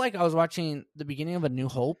 It felt like I was watching the beginning of A New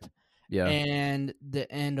Hope yeah. and the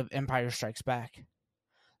end of Empire Strikes Back.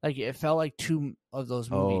 Like, it felt like two of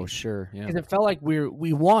those Oh, movies. sure. Yeah. Because it felt like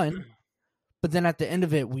we won, but then at the end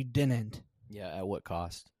of it we didn't. Yeah. At what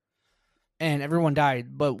cost? And everyone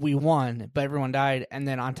died, but we won, but everyone died, and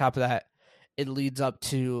then on top of that it leads up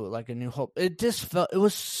to like A New Hope. It just felt, it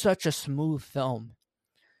was such a smooth film.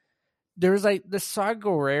 There was like the Saw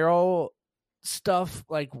Gerrera stuff,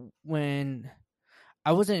 like when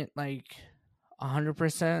I wasn't like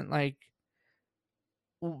 100% like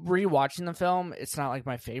rewatching the film. It's not like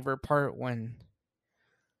my favorite part when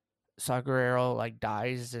Saw Gerrera like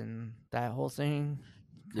dies and that whole thing,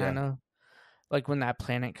 kind of like when that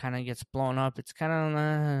planet kind of gets blown up. It's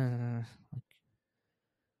kind of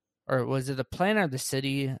or was it the planet or the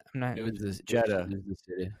city? I'm not. It was the Jeddah. It was the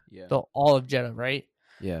city. Yeah. All of Jeddah, right?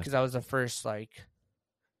 Yeah. Because that was the first like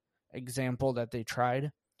example that they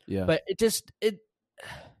tried. Yeah. But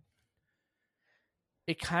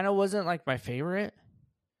it kind of wasn't like my favorite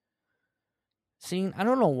scene. I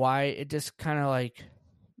don't know why. It just kind of like,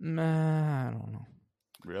 I don't know.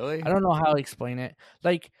 Really? I don't know how to explain it.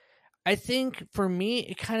 Like, I think for me,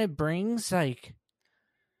 it kind of brings like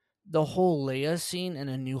the whole Leia scene in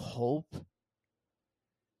A New Hope.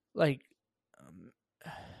 Like,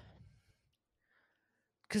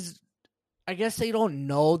 because I guess they don't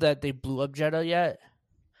know that they blew up Jeddah yet.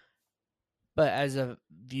 But as a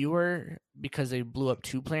viewer, because they blew up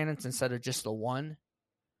 2 planets instead of just the one,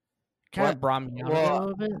 kind Well, of brought me out of it a well,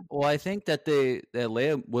 little bit. well, I think that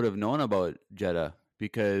Leia would have known about Jeddah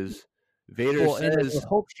because Vader Well, and I says,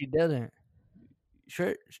 hope she didn't.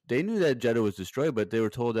 sure, they knew that Jeddah was destroyed, but they were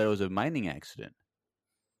told that it was a mining accident.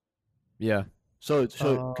 Yeah. So,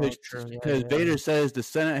 Oh, because true. Yeah. Vader says the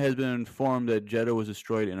Senate has been informed that Jeddah was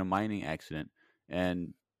destroyed in a mining accident,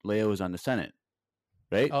 and Leia was on the Senate,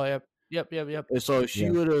 right? Oh, yep. And so Yeah. she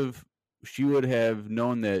would have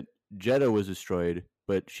known that Jeddah was destroyed,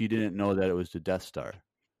 but she didn't know that it was the Death Star.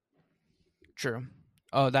 True.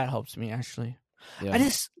 Oh, that helps me actually. Yeah.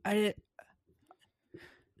 I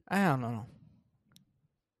don't know.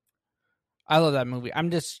 I love that movie.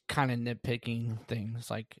 I'm just kind of nitpicking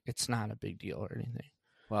things. Like, it's not a big deal or anything.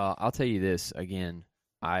 Well, I'll tell you this again.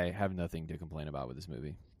 I have nothing to complain about with this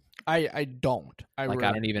movie. I don't. I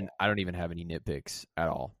don't even have any nitpicks at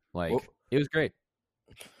all. Like, it was great.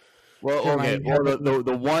 Well, Can okay. I Well, have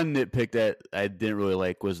the one nitpick that I didn't really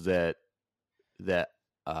like was that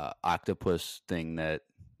octopus thing that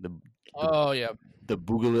Oh yeah. the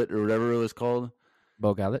Boogalit or whatever it was called.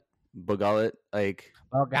 Bo Gallet. Bugalit. Like,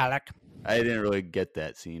 Oh, Galak. I didn't really get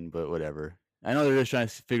that scene, but whatever. I know they're just trying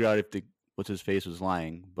to figure out if what's his face was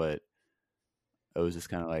lying, but it was just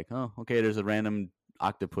kind of like, oh, okay, there's a random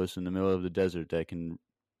octopus in the middle of the desert that can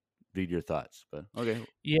read your thoughts. But okay,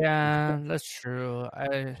 Yeah, that's true.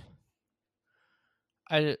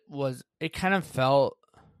 It kind of felt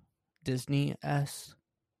Disney-esque.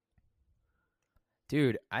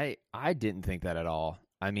 Dude, I didn't think that at all.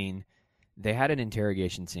 I mean, they had an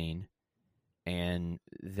interrogation scene, and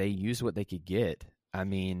they used what they could get. I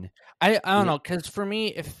mean, I don't know, because for me,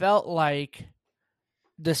 it felt like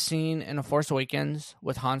the scene in The Force Awakens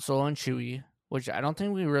with Han Solo and Chewie, which I don't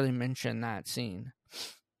think we really mentioned that scene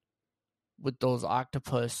with those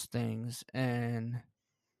octopus things in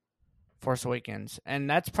Force Awakens. And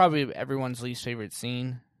that's probably everyone's least favorite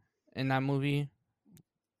scene in that movie.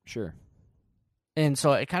 sure. And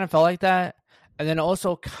so it kind of felt like that. And then it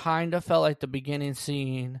also kind of felt like the beginning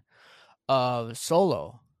scene of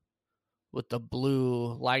Solo with the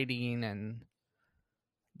blue lighting and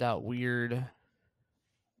that weird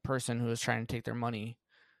person who was trying to take their money.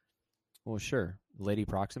 Well, sure. Lady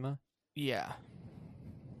Proxima. Yeah.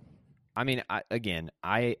 I mean, I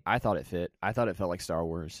thought it fit. I thought it felt like Star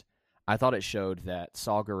Wars. I thought it showed that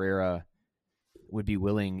Saw Gerrera would be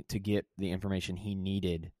willing to get the information he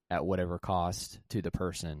needed at whatever cost to the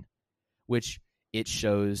person, which it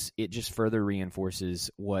just further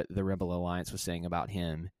reinforces what the Rebel Alliance was saying about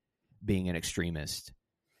him being an extremist.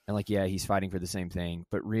 And like, yeah, he's fighting for the same thing,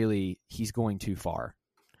 but really he's going too far.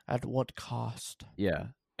 At what cost? Yeah.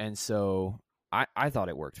 And so I thought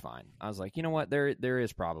it worked fine. I was like, you know what? There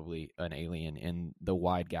is probably an alien in the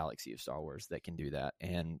wide galaxy of Star Wars that can do that.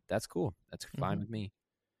 And that's cool. That's fine with me.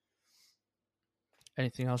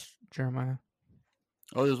 Anything else, Jeremiah?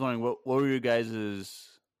 I was just wondering what were your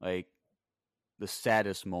guys' like the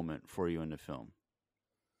saddest moment for you in the film?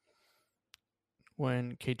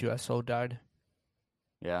 When K2SO died.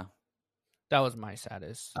 Yeah. That was my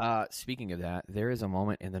saddest. Speaking of that, there is a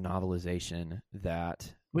moment in the novelization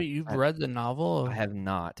that Wait, you've read the novel? I have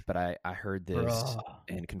not, but I heard this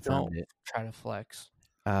and confirmed it. Try to flex.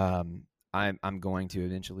 I'm going to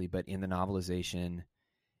eventually, but in the novelization,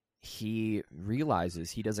 he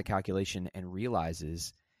does a calculation and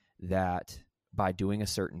realizes that by doing a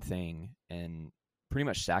certain thing and pretty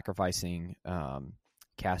much sacrificing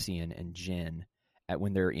Cassian and Jyn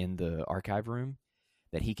when they're in the archive room,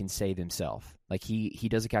 that he can save himself. Like he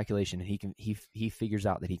does a calculation and he figures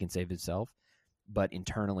out that he can save himself, but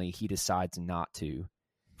internally he decides not to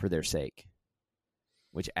for their sake,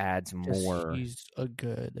 which adds more. He's a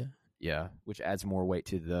good. Yeah, which adds more weight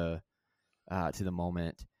to the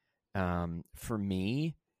moment. For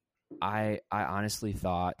me, I honestly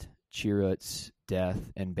thought Chirrut's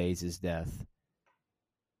death and Baze's death.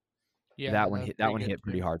 Yeah, that one hit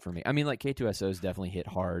pretty hard for me. I mean, like K2SO's definitely hit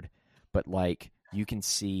hard, but like you can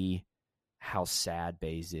see how sad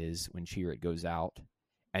Baze is when Chirrut goes out,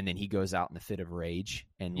 and then he goes out in a fit of rage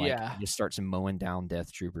and like just starts mowing down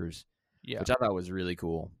Death Troopers. Yeah, which I thought was really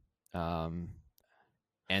cool. And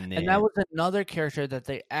that was another character that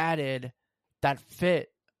they added that fit,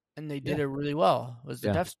 and they did it really well. Was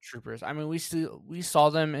the Death Troopers? I mean, we saw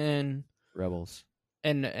them in Rebels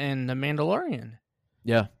and the Mandalorian.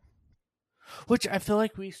 Yeah, which I feel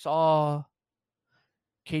like we saw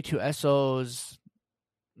K2SO's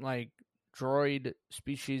like droid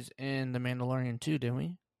species in the Mandalorian too, didn't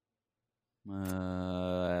we?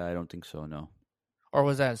 I don't think so. No. Or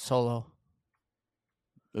was that Solo?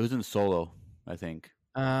 It was in Solo, I think.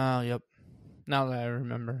 Yep. Now that I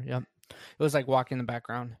remember, yep. It was like walking in the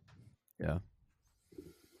background. Yeah.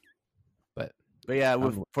 But yeah,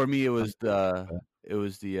 I'm- for me, it I'm was cool.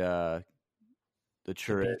 the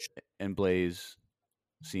turret and Blaze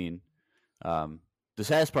scene. The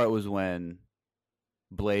saddest part was when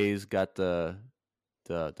Blaze got the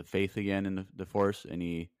faith again in the Force, and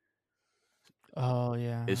he Oh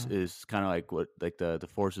yeah. is kind of like what like the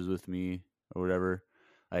Force is with me or whatever.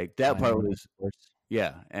 Like that I part am, of was course.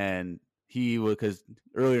 yeah, and he was because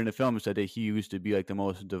earlier in the film it said that he used to be like the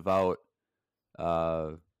most devout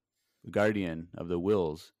uh, guardian of the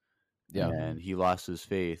wills, Yeah. and he lost his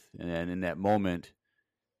faith, and then in that moment,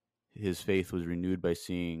 his faith was renewed by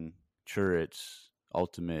seeing Chirrut's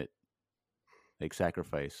ultimate like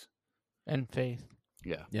sacrifice. And faith.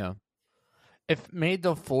 Yeah, Yeah. It made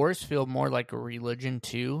the Force feel more like a religion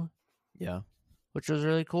too, Yeah. which was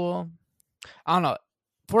really cool. I don't know.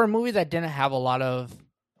 For a movie that didn't have a lot of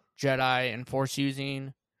Jedi and Force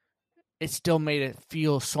using, it still made it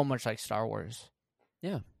feel so much like Star Wars.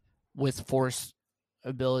 Yeah. With Force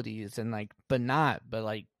abilities and but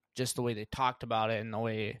like just the way they talked about it and the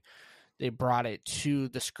way they brought it to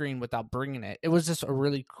the screen without bringing it. It was just a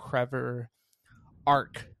really clever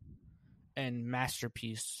arc and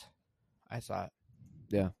masterpiece, I thought.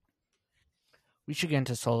 Yeah. We should get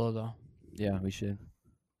into Solo though. Yeah, we should.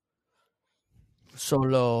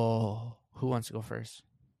 Solo. Who wants to go first?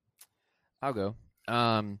 I'll go.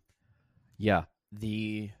 Yeah,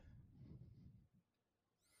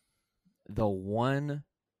 the one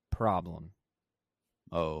problem,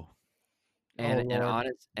 oh, and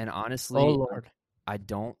honestly, Oh Lord. I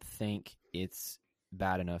don't think it's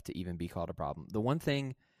bad enough to even be called a problem. The one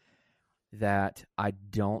thing that I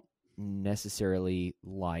don't necessarily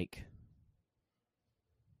like,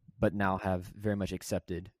 but now have very much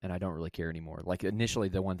accepted, and I don't really care anymore. Like initially,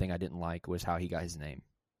 the one thing I didn't like was how he got his name.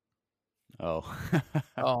 oh,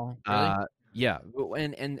 Oh, really? Yeah,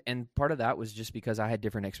 and part of that was just because I had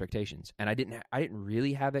different expectations, and I didn't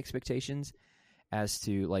really have expectations as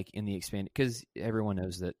to like in the expanded, because everyone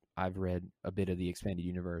knows that I've read a bit of the expanded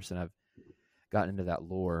universe and I've gotten into that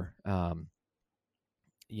lore.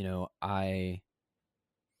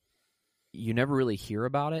 You never really hear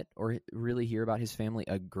about it or really hear about his family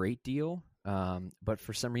a great deal, but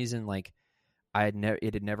for some reason, like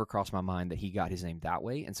it had never crossed my mind that he got his name that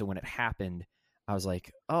way, and so when it happened, I was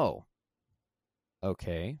like, oh,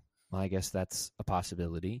 okay, well, I guess that's a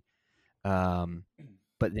possibility. But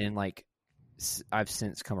then, like, I've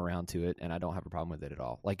since come around to it, and I don't have a problem with it at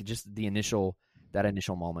all. Like, just that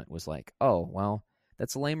initial moment was like, oh, well,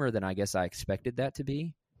 that's lamer than I guess I expected that to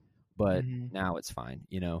be, but now it's fine,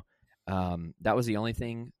 That was the only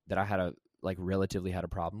thing that I had relatively had a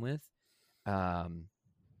problem with.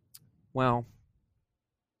 Well,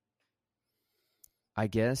 I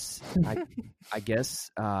guess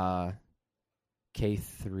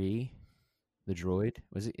K3, the droid,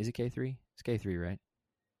 is it K3? It's K3, right?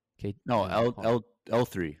 no,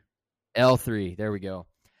 L3. L3, there we go.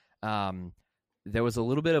 There was a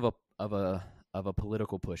little bit of a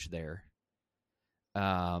political push there.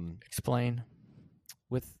 Explain.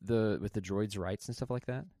 With the droids' rights and stuff like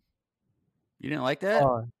that. You didn't like that?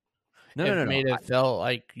 No. It made it felt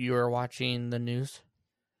like you were watching the news.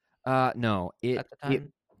 No, at the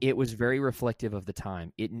time. It was very reflective of the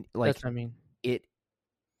time. That's what I mean.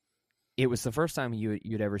 It was the first time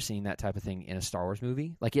you'd ever seen that type of thing in a Star Wars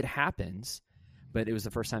movie. Like, it happens, but it was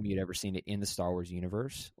the first time you'd ever seen it in the Star Wars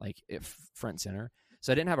universe, like front and center.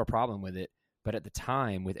 So I didn't have a problem with it, but at the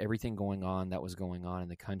time, with everything going on that was going on in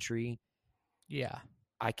the country, yeah,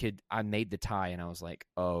 I made the tie, and I was like,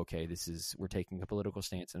 oh, okay, we're taking a political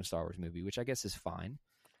stance in a Star Wars movie, which I guess is fine.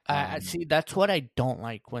 I see. That's what I don't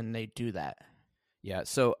like when they do that. Yeah.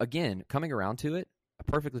 So again, coming around to it, I'm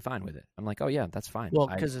perfectly fine with it. I'm like, oh yeah, that's fine. Well,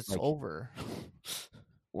 because it's over.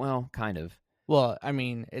 Well, kind of. Well, I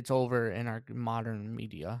mean, it's over in our modern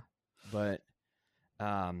media. But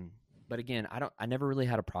again, I never really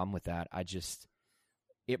had a problem with that.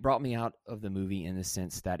 It brought me out of the movie in the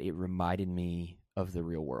sense that it reminded me of the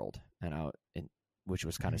real world, which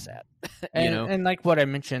was kind of sad. And like what I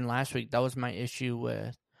mentioned last week, that was my issue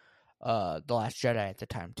with The Last Jedi at the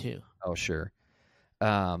time too. Oh, sure.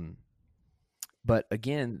 But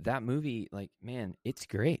again, that movie, like, man, it's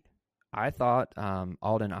great. I thought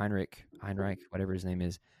Alden Ehrenreich, whatever his name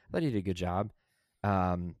is, I thought he did a good job.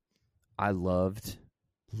 I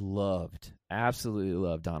absolutely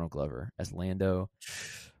loved Donald Glover as Lando.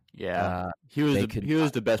 Yeah, he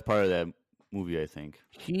was the best part of that movie, I think.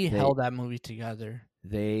 He held that movie together.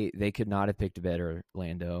 They could not have picked a better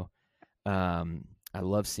Lando. I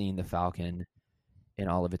love seeing the Falcon in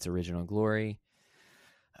all of its original glory.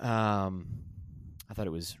 I thought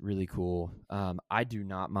it was really cool. I do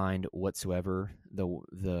not mind whatsoever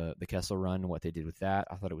the Kessel Run and what they did with that.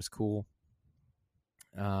 I thought it was cool.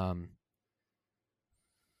 Yeah,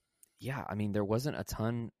 I mean, there wasn't a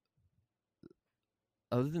ton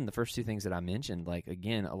other than the first two things that I mentioned. Like,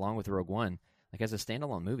 again, along with Rogue One, like as a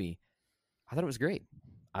standalone movie, I thought it was great.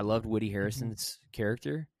 I loved Woody Harrelson's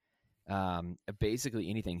character. Basically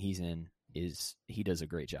anything he's in he does a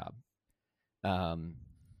great job.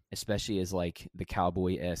 Especially as like the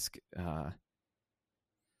cowboy-esque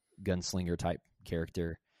gunslinger type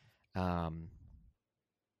character. Yeah,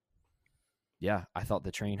 I thought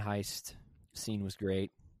the train heist scene was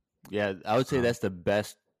great. Yeah, I would say that's the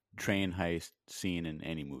best train heist scene in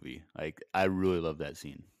any movie. Like, I really love that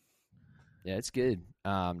scene. Yeah, it's good.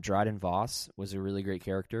 Dryden Voss was a really great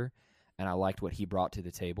character, and I liked what he brought to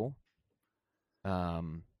the table. As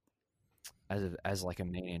like a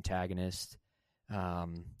main antagonist.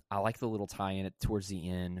 I like the little tie-in towards the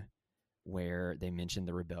end where they mentioned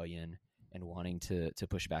the rebellion and wanting to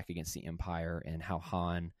push back against the Empire, and how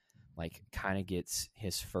Han like kind of gets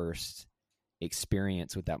his first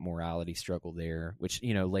experience with that morality struggle there, which,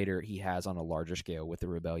 you know, later he has on a larger scale with the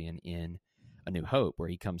rebellion in A New Hope, where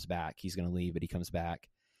he comes back. He's going to leave, but he comes back.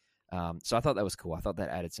 So I thought that was cool. I thought that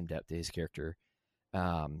added some depth to his character.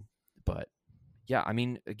 But yeah, I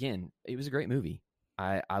mean, again, it was a great movie.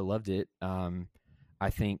 I loved it. I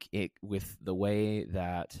think it, with the way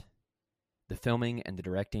that the filming and the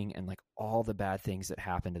directing and like all the bad things that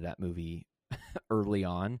happened to that movie early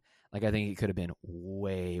on, like I think it could have been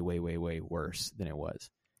way, way, way, way worse than it was.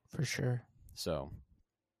 For sure. So,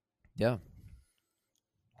 yeah.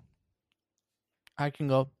 I can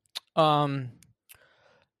go.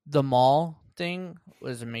 The mall thing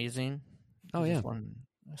was amazing. Oh, I yeah. just want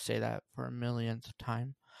to say that for a millionth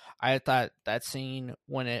time. I thought that scene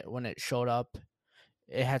when it showed up,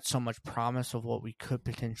 it had so much promise of what we could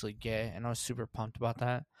potentially get, and I was super pumped about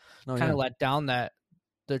that. Kind of let down that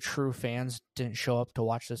the true fans didn't show up to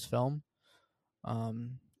watch this film,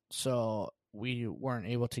 so we weren't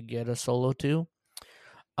able to get a Solo 2.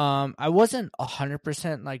 I wasn't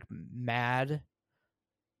 100% like mad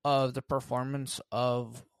of the performance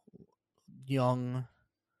of young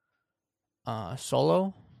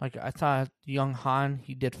Solo. Like, I thought young Han,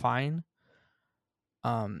 he did fine.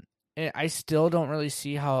 I still don't really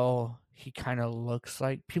see how he kind of looks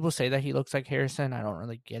like. People say that he looks like Harrison. I don't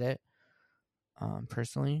really get it,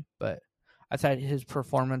 personally. But I thought his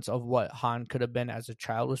performance of what Han could have been as a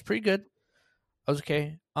child was pretty good. I was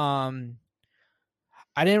okay. I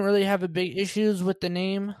didn't really have a big issues with the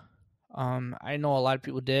name. I know a lot of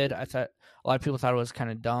people did. I thought a lot of people thought it was kind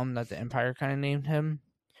of dumb that the Empire kind of named him.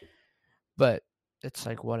 But it's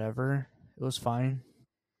like, whatever. It was fine.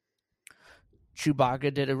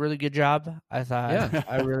 Chewbacca did a really good job. I thought. Yeah.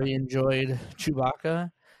 I really enjoyed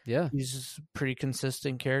Chewbacca. Yeah. He's a pretty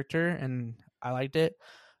consistent character, and I liked it.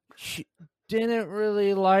 Didn't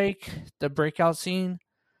really like the breakout scene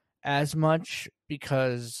as much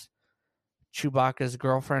because Chewbacca's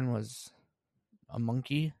girlfriend was a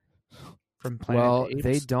monkey from Planet of the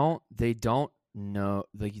Apes. They don't know,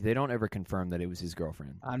 like, they don't ever confirm that it was his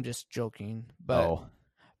girlfriend. I'm just joking,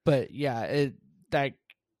 but yeah, that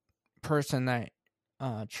person that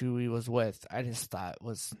Chewie was with, I just thought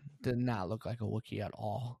did not look like a Wookiee at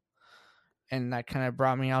all, and that kind of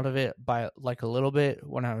brought me out of it by like a little bit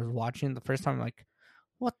when I was watching the first time. Like,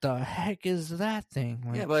 what the heck is that thing?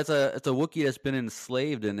 Like, Yeah, but it's a Wookiee that's been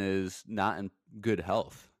enslaved and is not in good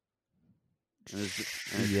health.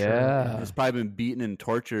 It's probably been beaten and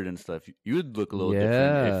tortured and stuff. You would look a little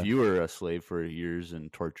different if you were a slave for years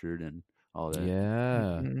and tortured and all that.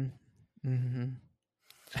 Yeah.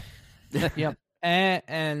 Yep.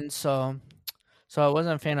 And so I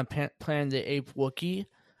wasn't a fan of Planet of the Apes Wookiee.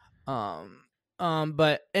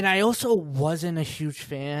 But I also wasn't a huge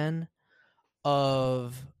fan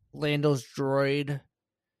of Lando's droid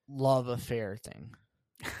love affair thing.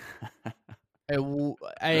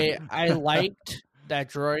 I liked that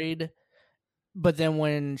droid, but then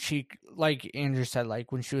when she, like Andrew said,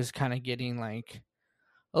 like when she was kind of getting like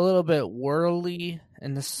a little bit whirly,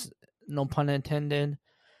 and this, no pun intended,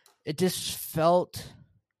 it just felt,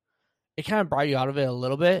 it kind of brought you out of it a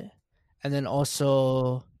little bit. And then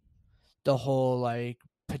also the whole like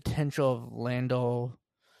potential of Lando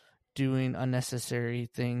doing unnecessary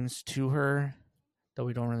things to her that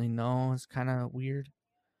we don't really know is kind of weird.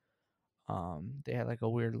 They had like a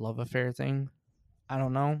weird love affair thing. I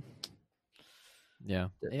don't know. Yeah.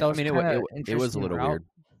 That was it was a little weird.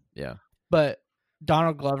 Yeah. But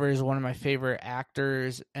Donald Glover is one of my favorite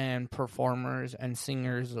actors and performers and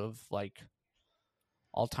singers of like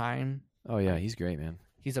all time. Oh yeah, he's great, man.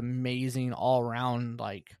 he's amazing all around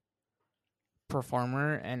like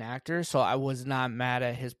performer and actor. So I was not mad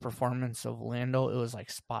at his performance of Lando. It was like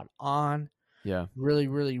spot on. Yeah. Really,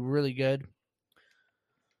 really, really good.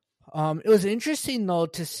 It was interesting though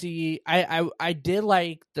to see. I did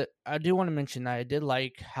like the. I do want to mention that I did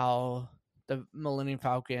like how the Millennium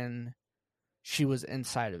Falcon, she was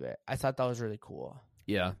inside of it. I thought that was really cool.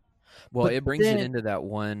 Yeah. Well, But it brings then- it into that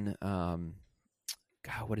one.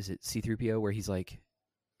 God, what is it? C-3PO, where he's like,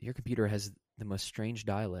 your computer has the most strange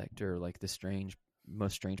dialect, or like the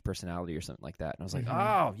most strange personality, or something like that. And I was like,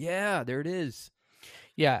 oh yeah, there it is.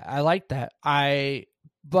 Yeah, I like that.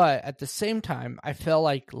 But at the same time, I felt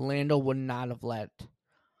like Lando would not have let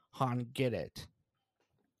Han get it.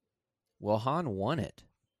 Well, Han won it.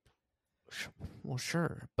 Well,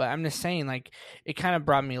 sure, but I'm just saying, like, it kind of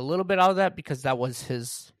brought me a little bit out of that because that was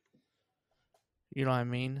his. You know what I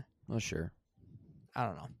mean? Well, sure. I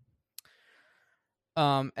don't know.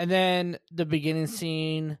 And then the beginning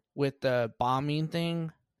scene with the bombing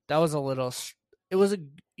thing, that was a little. It was a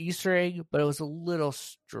Easter egg, but it was a little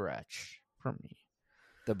stretch for me.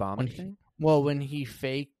 The bombing When he- thing. Well, when he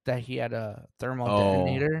faked that he had a thermal Oh.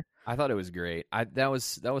 detonator, I thought it was great. That was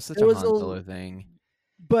such It a was Han a- Solo thing.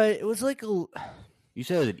 but it was like You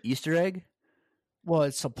said it was an Easter egg? well,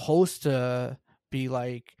 it's supposed to be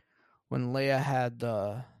like when Leia had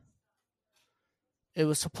the. It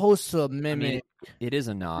was supposed to mimic It is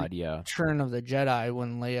a nod, yeah. Return of the Jedi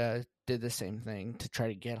when Leia did the same thing to try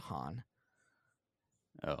to get Han.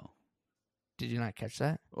 Oh. Did you not catch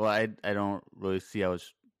that? Well, I don't really see how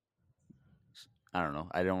it's. I don't know.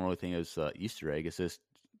 I don't really think it's an Easter egg. It's just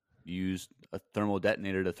use a thermal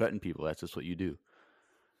detonator to threaten people. That's just what you do.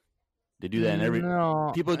 They do that in every.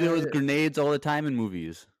 No, People do it with grenades all the time in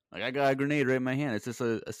movies. Like, I got a grenade right in my hand. It's just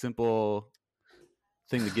a simple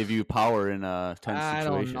thing to give you power in a tense I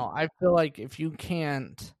situation. don't know. I feel like if you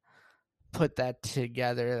can't put that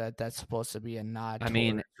together, that's supposed to be a nod. I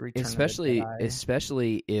mean, towards Return of the especially Jedi.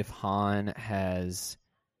 especially if Han has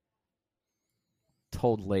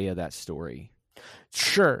told Leia that story.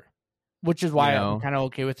 Sure, which is why know? I'm kind of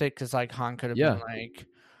okay with it because like Han could have Yeah. been like,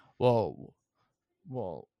 well,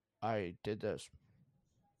 I did this.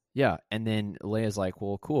 Yeah, and then Leia's like,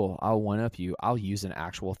 "Well, cool. I'll one up you. I'll use an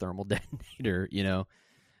actual thermal detonator."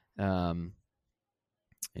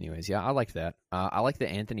 Anyways, yeah, I liked that. I like that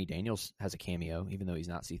Anthony Daniels has a cameo, even though he's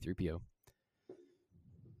not C-3PO.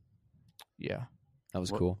 Yeah, That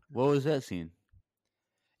was What- cool. What was that scene?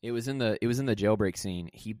 It was in the jailbreak scene.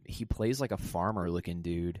 He plays like a farmer looking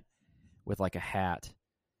dude with like a hat.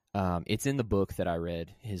 It's in the book that I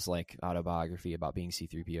read, his like autobiography about being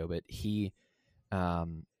C-3PO, but he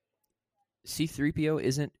C-3PO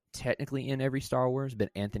isn't technically in every Star Wars, but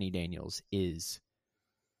Anthony Daniels is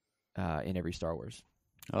in every Star Wars.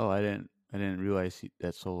 Oh, I didn't realize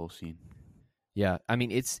that Solo scene. Yeah, I mean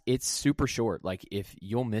it's super short. Like if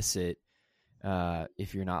you'll miss it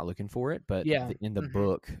if you're not looking for it, but Yeah. in the Mhm.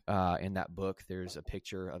 book, in that book, there's a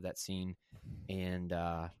picture of that scene, and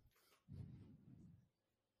I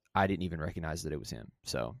didn't even recognize that it was him.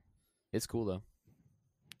 So it's cool though.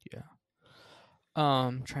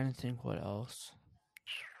 Trying to think what else.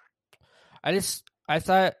 I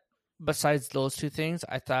thought besides those two things,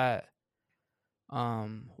 I thought,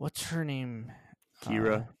 what's her name?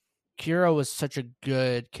 Kira. Kira was such a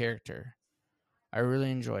good character. I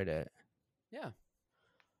really enjoyed it. Yeah.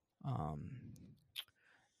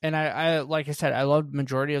 And I like I said, I loved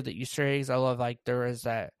majority of the Easter eggs. I love like there was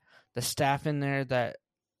the staff in there that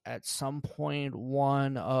at some point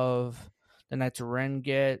one of the Knights of Ren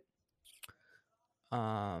get.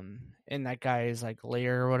 And that guy is like Leia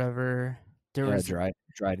or whatever.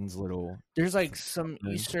 Dryden's little. There's like some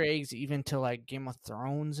Nice. Easter eggs even to like Game of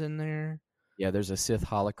Thrones in there. Yeah, there's a Sith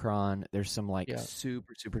holocron. There's some like Yeah.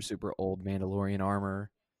 super, super, super old Mandalorian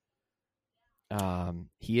armor.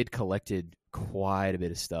 He had collected quite a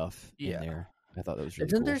bit of stuff Yeah. in there. I thought that was really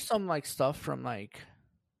Isn't cool. there some like stuff from like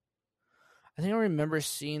I think I remember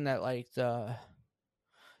seeing that like there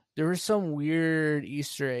were some weird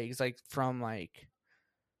Easter eggs like from like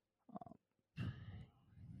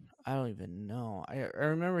I don't even know. I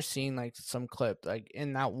remember seeing like some clip like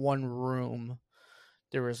in that one room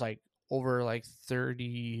there was like over like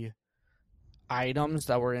 30 items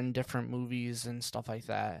that were in different movies and stuff like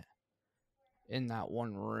that in that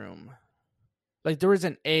one room. Like there was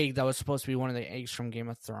an egg that was supposed to be one of the eggs from Game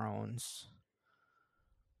of Thrones.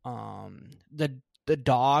 The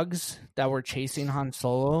dogs that were chasing Han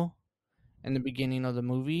Solo in the beginning of the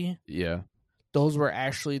movie, Yeah. those were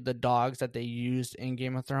actually the dogs that they used in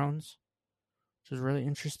Game of Thrones, which was really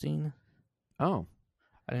interesting. Oh.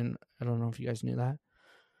 I don't know if you guys knew that.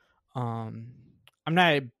 I'm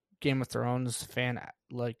not a Game of Thrones fan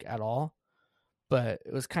like at all, but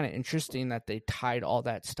it was kind of interesting that they tied all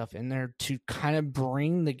that stuff in there to kind of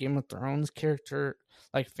bring the Game of Thrones character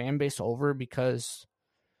like fan base over because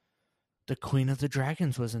the Queen of the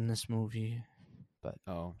Dragons was in this movie. But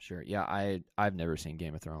Oh, sure. Yeah, I've never seen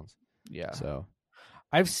Game of Thrones. yeah, So,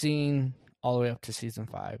 I've seen all the way up to season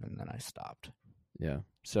 5, and then I stopped. yeah.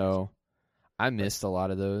 So, I missed a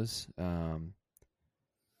lot of those. But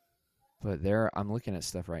I'm looking at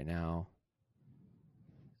stuff right now.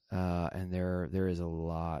 And there is a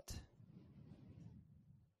lot.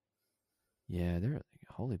 Yeah,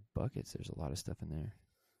 holy buckets, there's a lot of stuff in there.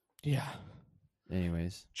 Yeah.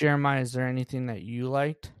 Anyways. Jeremiah, is there anything that you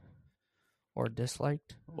liked or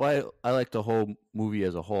disliked? Well, I like the whole movie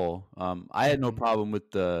as a whole. I had no problem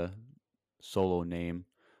with the Solo name.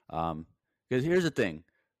 Because here's the thing.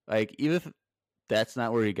 Like, even if that's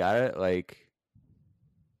not where he got it, like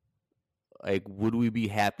would we be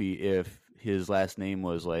happy if his last name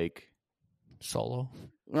was like Solo.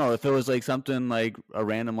 No, if it was like something like a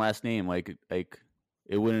random last name, like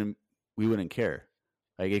we wouldn't care.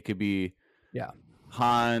 Like it could be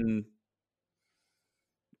Han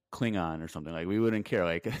Klingon or something. Like we wouldn't care.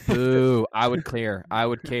 Like boo, I would care.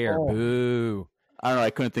 Oh. Boo. I don't know. I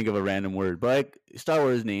couldn't think of a random word, but like Star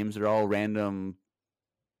Wars names are all random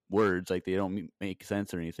words. Like they don't make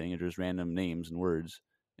sense or anything. They're just random names and words.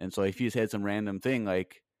 And so if you just had some random thing,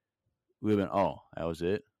 like we would have been, oh, that was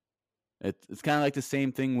it. It's kind of like the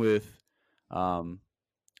same thing with like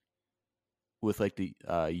the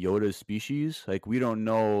Yoda species. Like we don't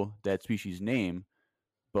know that species name,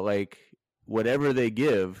 but like whatever they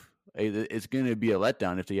give, it's going to be a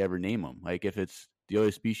letdown if they ever name them. Like if it's the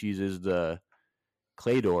Yoda species is the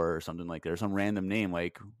Claydor or something like that, or some random name,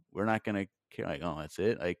 like we're not going to care. Like, oh, that's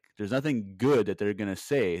it. Like there's nothing good that they're going to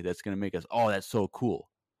say that's going to make us, oh, that's so cool.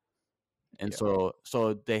 And so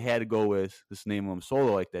they had to go with this name of him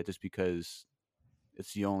Solo like that just because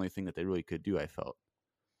it's the only thing that they really could do, I felt.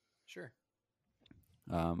 Sure.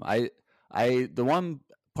 The one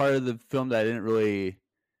part of the film that I didn't really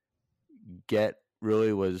get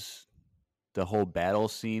really was the whole battle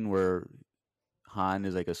scene where Han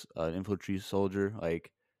is like an infantry soldier. Like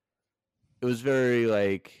it was very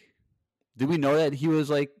like, did we know that he was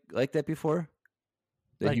like that before?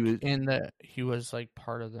 That like he was like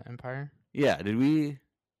part of the Empire? Yeah, did we?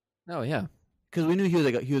 Oh yeah, because we knew he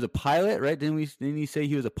was a pilot, right? Didn't he say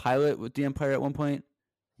he was a pilot with the Empire at one point?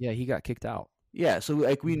 Yeah, he got kicked out. Yeah, so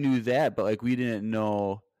like we knew that, but like we didn't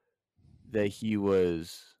know that he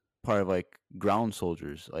was part of like ground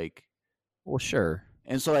soldiers, like. Well, sure.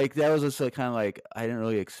 And so like that was just like kind of like I didn't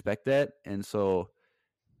really expect that, and so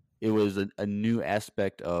it was a new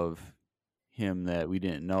aspect of him that we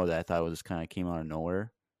didn't know that I thought was just kind of came out of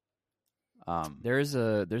nowhere. There's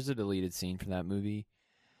a deleted scene from that movie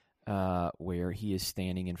where he is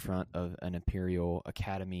standing in front of an Imperial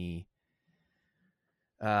Academy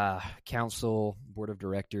council, board of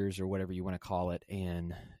directors, or whatever you want to call it,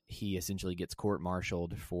 and he essentially gets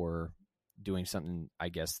court-martialed for doing something, I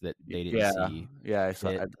guess, that they didn't see. Yeah,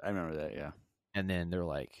 I remember that, yeah. And then they're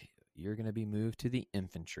like, you're going to be moved to the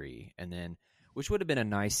infantry, and then, which would have been a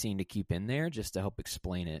nice scene to keep in there just to help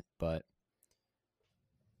explain it, but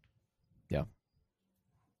yeah.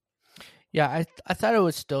 Yeah, I thought it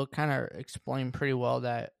was still kind of explained pretty well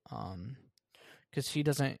that because he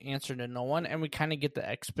doesn't answer to no one, and we kind of get the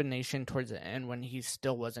explanation towards the end when he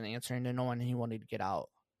still wasn't answering to no one and he wanted to get out.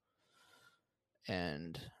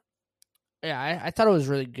 And yeah, I thought it was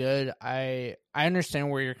really good. I understand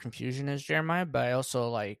where your confusion is, Jeremiah, but I also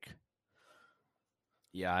like.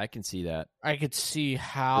 Yeah, I can see that. I could see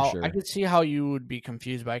how sure. I could see how you would be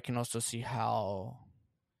confused, but I can also see how.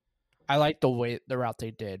 I like the route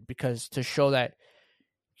they did, because to show that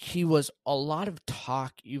he was a lot of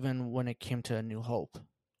talk even when it came to A New Hope.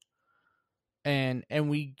 And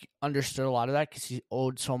we understood a lot of that because he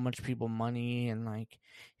owed so much people money, and like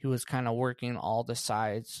he was kind of working all the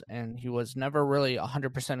sides, and he was never really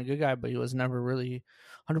 100% a good guy, but he was never really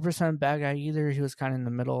 100% a bad guy either. He was kind of in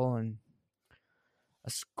the middle and a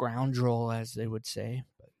scoundrel, as they would say.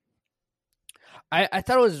 But I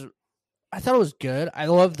thought it was good. I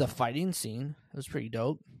loved the fighting scene. It was pretty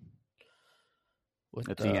dope.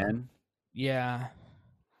 At the end? Yeah.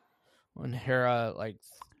 When Hera,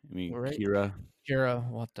 Kira. Kira,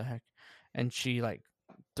 what the heck? And she,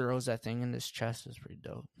 throws that thing in his chest. Is pretty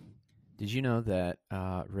dope. Did you know that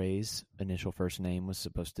Rey's initial first name was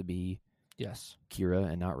supposed to be Kira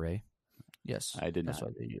and not Rey? Yes. I did not.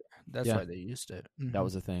 That's why they used it. Mm-hmm. That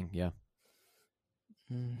was a thing, yeah.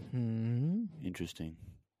 Mm-hmm. Interesting.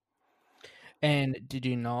 And did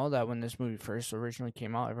you know that when this movie first originally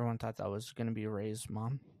came out, everyone thought that was going to be Rey's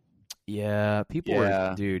mom? Yeah, people Yeah.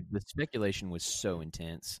 were, dude. The speculation was so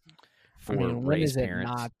intense for I mean, when Rey's is it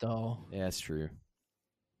parents. not though? Yeah, that's true.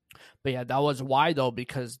 But yeah, that was why though,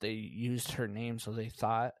 because they used her name, so they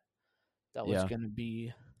thought that was Yeah. going to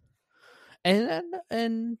be.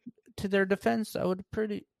 And to their defense, I would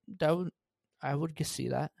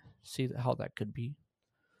see how that could be.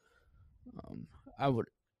 I would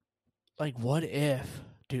like, what if,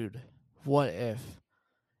 dude? What if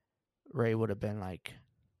Rey would have been like?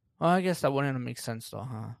 Well, I guess that wouldn't make sense though,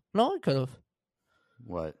 huh? No, it could have.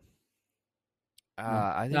 What?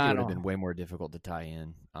 I think No, it I would have don't. been way more difficult to tie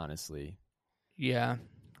in, honestly. Yeah,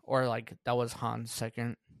 or like that was Han's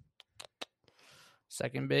second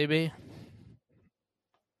baby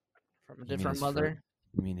from a You mean different his mother.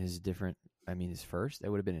 You mean his different? I mean his first.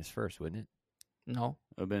 That would have been his first, wouldn't it? No,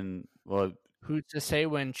 I've been well. who's to say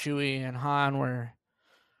when Chewie and Han were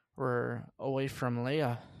away from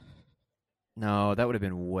Leia? No, that would have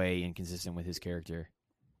been way inconsistent with his character.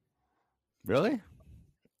 Really?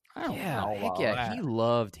 I don't Yeah, know heck about yeah. that.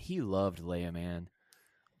 He loved Leia, man.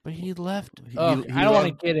 But he left. He- Ugh, he I don't want to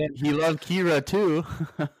loved- get in. He loved Kira too.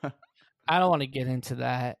 I don't want to get into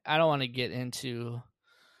that. I don't want to get into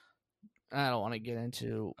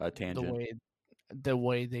A tangent. the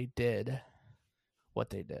way they did what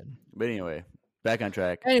they did. But anyway, back on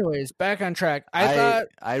track. Anyways, back on track. I thought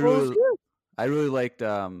I it was really good. I really liked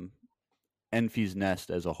Enfy's nest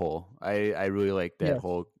as a whole. I really liked that Yes.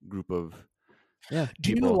 whole group of Yeah. Do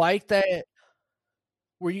you people. like that?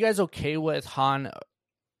 Were you guys okay with Han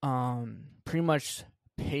pretty much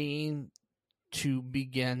paying to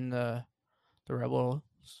begin the rebels?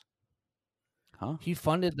 Huh? He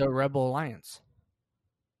funded the Rebel Alliance.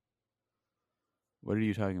 What are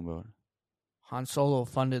you talking about? Han Solo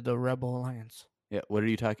funded the Rebel Alliance. Yeah, what are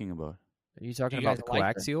you talking about? Are you talking You about guys the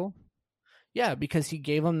like that? coaxial? Yeah, because he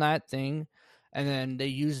gave him that thing, and then they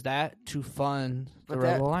used that to fund the But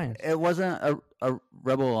Rebel Alliance. It wasn't a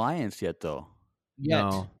Rebel Alliance yet, though. Yet.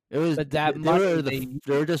 No. It was. But that they money were they-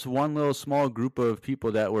 they were just one little small group of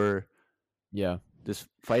people that were Yeah. just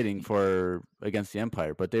fighting for against the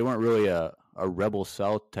Empire, but they weren't really a rebel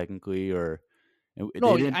cell technically, or they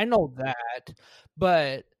No, didn't. I know that,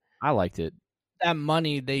 but I liked it. that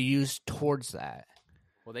money they used towards that.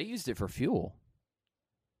 Well, they used it for fuel.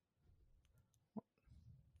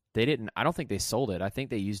 They didn't. I don't think they sold it. I think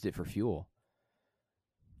they used it for fuel.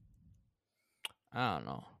 I don't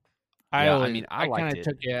know. Yeah, I always- mean, I liked kind of it.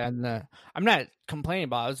 took it, and I'm not complaining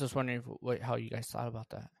about it. I was just wondering how you guys thought about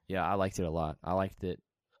that. Yeah, I liked it a lot. I liked that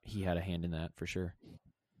he had a hand in that for sure.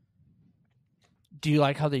 Do you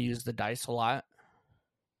like how they use the dice a lot?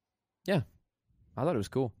 I thought it was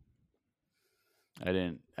cool. I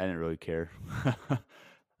didn't really care.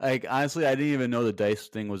 Like honestly, I didn't even know the dice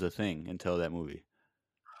thing was a thing until that movie.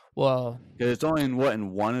 Well, Because it's only in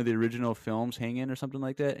one of the original films, Hang In or something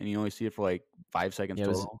like that, and you only see it for like 5 seconds Yeah,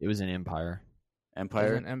 total. it was an Empire.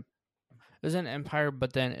 Empire. it was an Empire,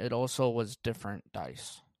 but then it also was different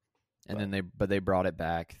dice. And then they brought it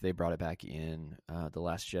back. They brought it back in The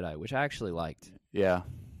Last Jedi, which I actually liked. Yeah.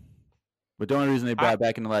 But the only reason they brought it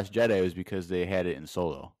back in The Last Jedi was because they had it in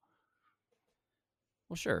Solo.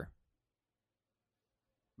 Well, sure.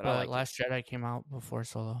 But I But liked it. Last Jedi came out before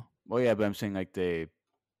Solo. Well, yeah, but I'm saying like they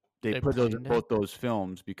They put those planned it? both those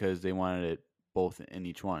films because they wanted it both in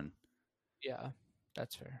each one. Yeah,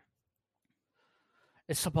 that's fair.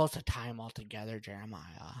 It's supposed to tie them all together,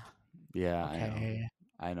 Jeremiah. Yeah, Okay.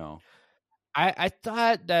 I know. I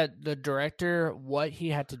thought that the director, what he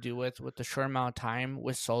had to do with the short amount of time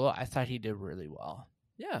with Solo, I thought he did really well.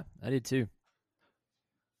 Yeah, I did too.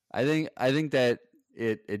 I think that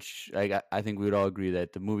I think we would all agree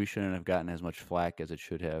that the movie shouldn't have gotten as much flack as it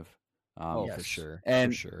should have. Oh, Yes. for sure.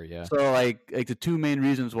 And for sure, yeah. So like the two main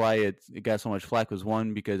reasons why it got so much flack was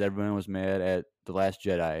one because everyone was mad at The Last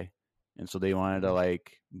Jedi, and so they wanted to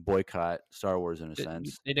like boycott Star Wars in a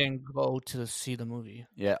sense. They didn't go to see the movie.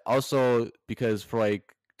 Yeah. Also because for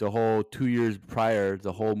like the whole 2 years prior,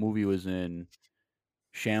 the whole movie was in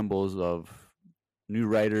shambles of new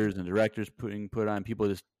writers and directors put on. People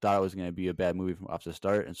just thought it was going to be a bad movie from off the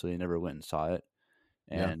start, and so they never went and saw it.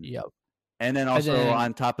 And Yep. and then also then-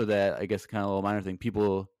 on top of that, I guess kind of a little minor thing,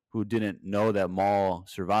 people who didn't know that Maul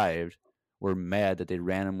survived were mad that they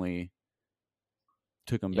randomly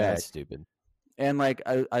took him Yeah, back. that's stupid. And like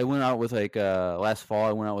I went out with like last fall,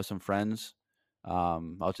 I went out with some friends,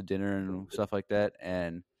 out to dinner and stuff like that,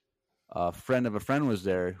 and a friend of a friend was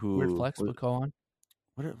there who Weird flex, was, but go on.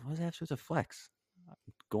 what was that supposed to flex?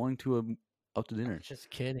 Going to out to dinner. Just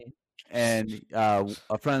kidding. And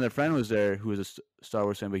a friend of the friend was there who was a Star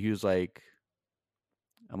Wars fan, but he was like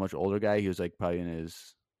a much older guy. He was like probably in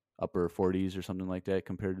his upper 40s or something like that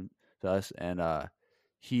compared to us, and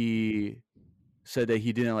he said that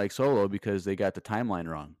he didn't like Solo because they got the timeline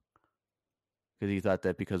wrong. Because he thought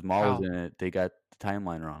that because Maul was in it, they got the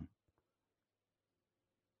timeline wrong.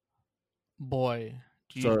 Boy,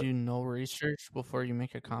 do you do no research before you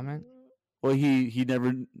make a comment? Well, he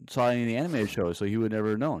never saw any of the animated shows, so he would never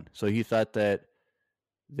have known. So he thought that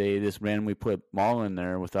they just randomly put Maul in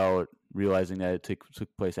there without realizing that it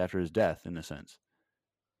took place after his death, in a sense.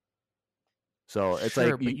 So it's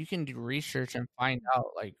sure, like but you can do research and find out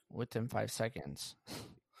like within 5 seconds.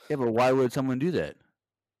 Yeah, but why would someone do that?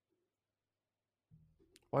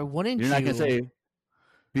 Why wouldn't You're not gonna say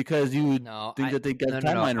because you think that they got the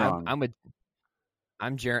timeline wrong.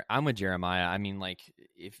 I'm with Jeremiah. I mean, like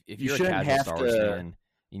if You you're a shouldn't casual have Star Wars to- fan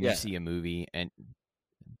and you see a movie and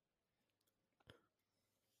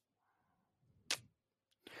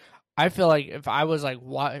I feel like if I was like,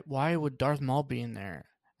 why would Darth Maul be in there?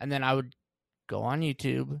 And then I would go on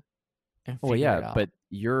YouTube and figure it out. but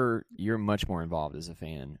you're much more involved as a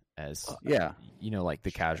fan as like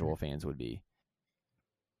the casual fans would be.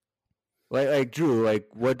 Like Drew, like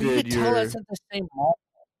what you did could your tell us at the same Maul?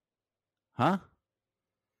 Huh?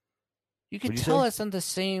 You could tell us at the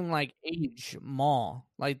same like age Maul.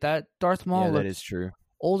 Like that Darth Maul Yeah, that is true.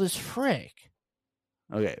 Old as frick.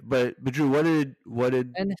 Okay, but Drew, what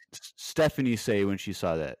did Stephanie say when she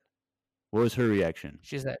saw that? What was her reaction?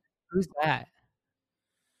 She said, "Who's that?"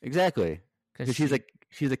 Exactly, because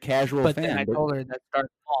she's a casual but fan. Then I told her that's Darth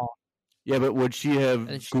Maul. Yeah, but would she have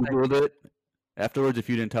Googled it afterwards if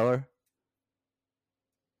you didn't tell her?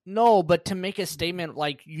 No, but to make a statement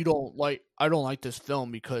like I don't like this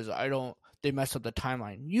film because they messed up the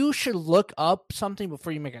timeline. You should look up something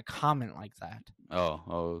before you make a comment like that. Oh,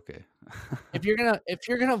 okay. if you're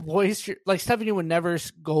gonna voice your like Stephanie would never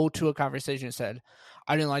go to a conversation and said,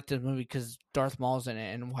 "I didn't like this movie because Darth Maul's in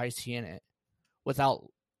it and why is he in it?"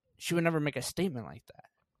 She would never make a statement like that.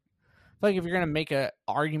 Like if you're gonna make a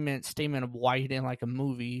statement of why you didn't like a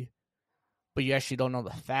movie, but you actually don't know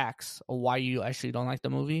the facts of why you actually don't like the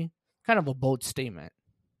movie, kind of a bold statement,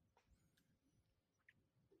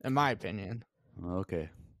 in my opinion. Okay.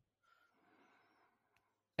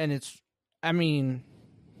 And I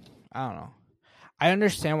don't know. I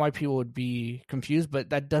understand why people would be confused, but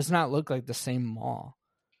that does not look like the same Maul.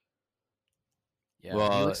 Yeah,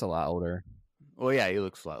 he looks a lot older. Well, yeah, he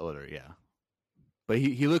looks a lot older, yeah. But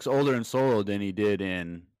he looks older in Solo than he did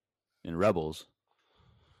in Rebels.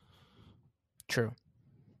 True.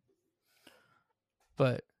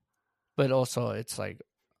 But also it's like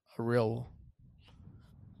a real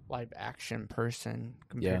live action person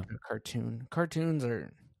compared to a cartoon. Cartoons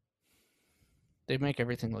they make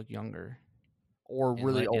everything look younger or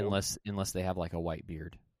really old. Unless they have like a white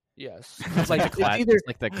beard. Yes. It's like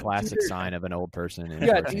the classic sign of an old person.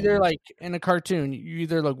 It's either like in a cartoon, you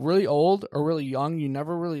either look really old or really young. You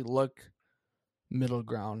never really look middle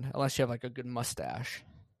ground unless you have like a good mustache.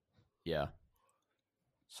 Yeah.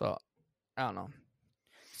 So, I don't know.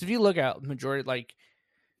 So if you look at majority, like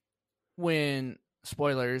when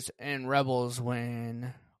spoilers and Rebels,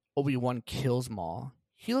 when Obi-Wan kills Maul,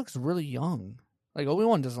 he looks really young. Like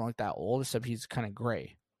Obi-Wan doesn't look that old, except he's kind of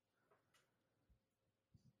gray.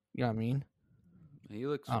 You know what I mean? He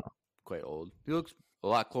looks quite old. He looks a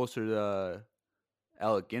lot closer to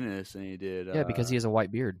Alec Guinness than he did. Yeah, because he has a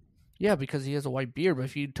white beard. Yeah, because he has a white beard. But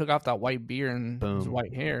if you took off that white beard and his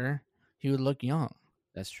white hair, he would look young.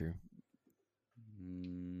 That's true.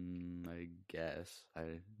 I guess.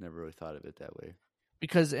 I never really thought of it that way.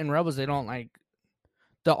 Because in Rebels, they don't like...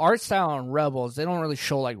 The art style in Rebels, they don't really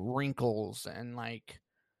show like wrinkles and like...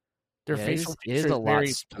 Their facial features is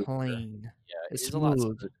very plain. Yeah, it's a lot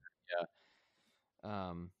smooth.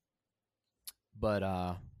 Yeah.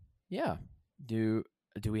 But yeah. Do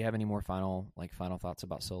we have any more final thoughts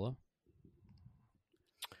about Solo?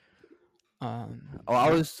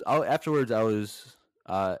 Afterwards I was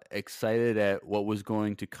excited at what was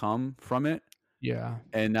going to come from it. Yeah.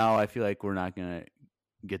 And now I feel like we're not gonna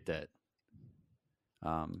get that.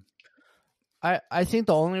 I think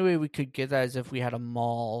the only way we could get that is if we had a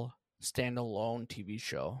Maul standalone TV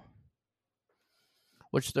show.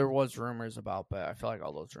 Which there was rumors about, but I feel like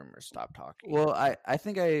all those rumors stopped talking. Well, I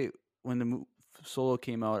think when the Solo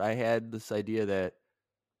came out, I had this idea that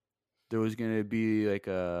there was going to be like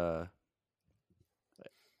an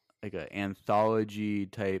anthology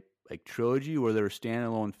type like trilogy where there were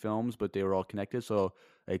standalone films, but they were all connected. So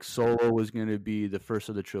like Solo was going to be the first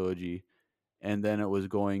of the trilogy, and then it was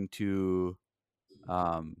going to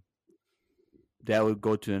that would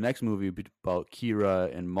go to the next movie about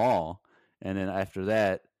Kira and Maul. And then after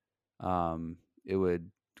that, it would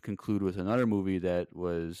conclude with another movie that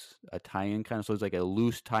was a tie-in kind of. So it's like a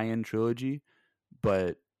loose tie-in trilogy,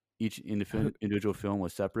 but each individual film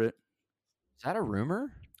was separate. Is that a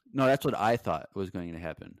rumor? No, that's what I thought was going to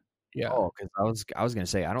happen. Yeah. Oh, because I was going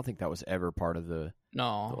to say I don't think that was ever part of the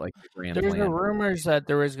No. like the grand There's plan. no rumors that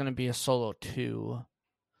there was going to be a Solo 2,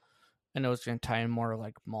 and it was going to tie in more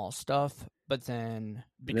like Maul stuff. But then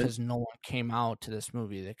because no one came out to this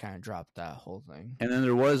movie, they kind of dropped that whole thing. And then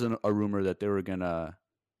there was a rumor that they were gonna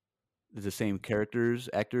the same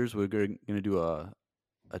actors were gonna do a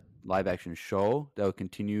live action show that would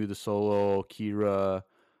continue the Solo, Kira,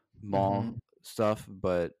 Maul stuff,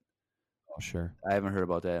 but Oh, sure. I haven't heard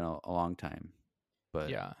about that in a long time. But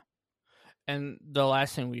Yeah. And the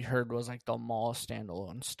last thing we heard was like the Maul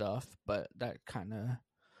standalone stuff, but that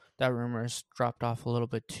rumors dropped off a little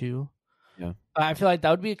bit too. Yeah. I feel like that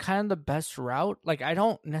would be kind of the best route. Like, I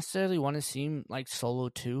don't necessarily want to see like Solo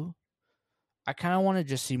 2. I kind of want to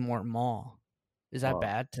just see more Maul. Is that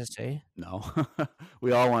bad to say? No.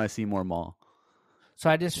 We all want to see more Maul. So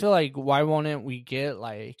I just feel like, why won't we get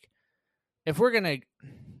like, if we're gonna,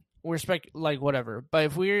 like whatever, but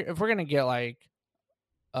if we're gonna get like,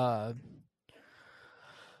 why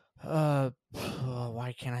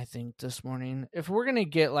can't I think this morning? If we're gonna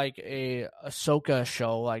get like a Ahsoka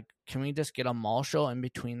show, like, can we just get a Maul show in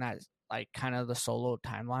between that, like kind of the Solo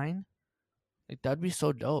timeline? Like, that'd be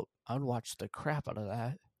so dope. I would watch the crap out of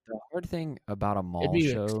that. The hard thing about a Maul It'd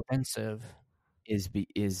be show expensive. is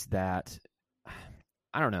that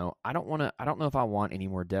I don't know. I don't know if I want any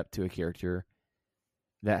more depth to a character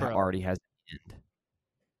that already has an end.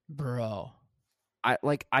 Bro. I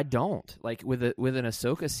don't. Like with an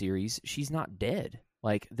Ahsoka series, she's not dead.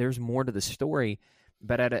 Like there's more to the story,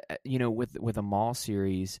 but with a Maul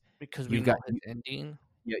series, because we've got his ending.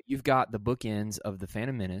 Yeah, you've got the bookends of the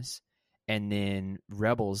Phantom Menace, and then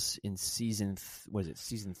Rebels in season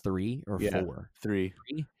 3 or 4? 3,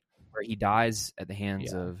 where he dies at the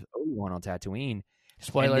hands of Obi-Wan on Tatooine.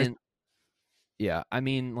 Spoilers. Yeah, I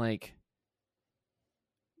mean, like,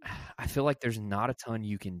 I feel like there's not a ton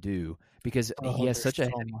you can do because he has such a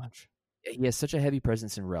heavy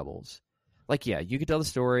presence in Rebels. Like, yeah, you could tell the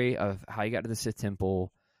story of how you got to the Sith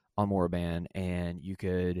Temple on Moraband, and you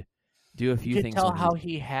could do a few things. You could tell how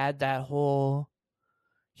he had that whole.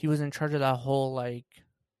 He was in charge of that whole like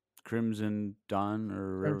Crimson Dawn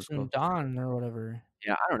or whatever.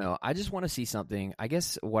 Yeah, I don't know. I just want to see something. I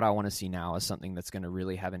guess what I want to see now is something that's going to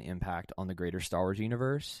really have an impact on the greater Star Wars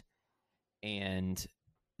universe. And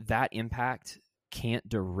that impact can't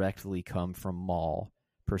directly come from Maul,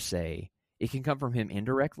 per se. It can come from him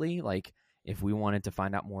indirectly, like if we wanted to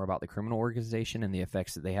find out more about the criminal organization and the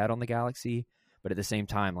effects that they had on the galaxy. But at the same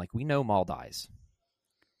time, like, we know Maul dies.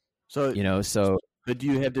 So, so... But do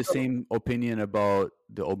you have the same opinion about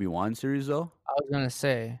the Obi-Wan series, though? I was going to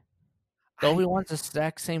say... Obi-Wan's the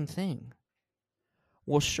exact same thing.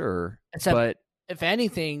 Well, sure. Except, if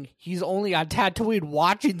anything, he's only on Tatooine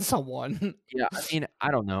watching someone. Yeah, I mean, I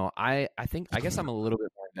don't know. I guess I'm a little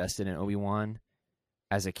bit more invested in Obi-Wan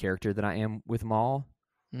as a character than I am with Maul.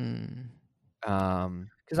 Because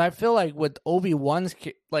I feel like with Obi-Wan's,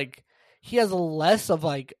 like, he has less of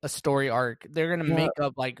like a story arc. They're gonna make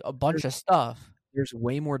up like a bunch of stuff. There's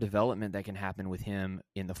way more development that can happen with him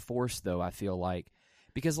in the Force, though. I feel like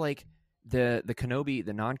because like. The Kenobi,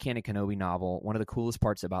 the non-canon Kenobi novel, one of the coolest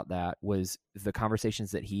parts about that was the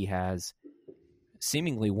conversations that he has,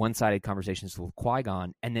 seemingly one-sided conversations with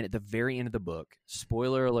Qui-Gon, and then at the very end of the book,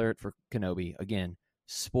 spoiler alert for Kenobi, again,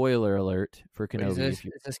 spoiler alert for Kenobi. Wait,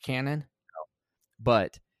 is this canon? No.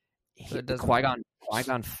 But Qui-Gon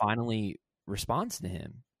finally responds to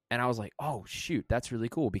him, and I was like, oh, shoot, that's really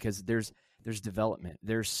cool, because there's development.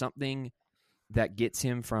 There's something that gets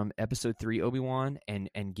him from Episode 3 Obi-Wan and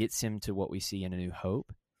gets him to what we see in A New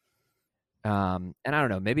Hope. And I don't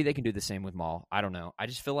know, maybe they can do the same with Maul. I don't know. I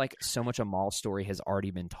just feel like so much of Maul's story has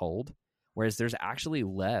already been told, whereas there's actually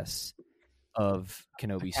less of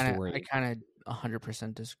Kenobi's story. I kind of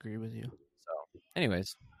 100% disagree with you. So,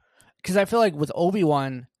 anyways. Because I feel like with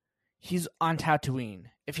Obi-Wan, he's on Tatooine.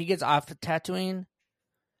 If he gets off of Tatooine,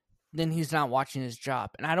 then he's not watching his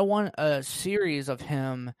job. And I don't want a series of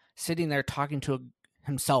him sitting there talking to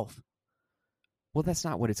himself. Well, that's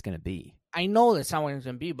not what it's going to be. I know that's not what it's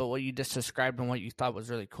going to be, but what you just described and what you thought was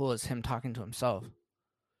really cool is him talking to himself.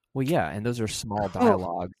 Well, yeah, and those are small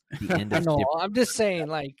dialogue. I'm just saying,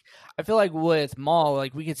 like, I feel like with Maul,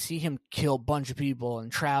 like, we could see him kill a bunch of people and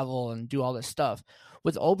travel and do all this stuff.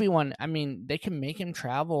 With Obi-Wan, I mean, they can make him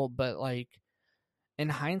travel, but, like, in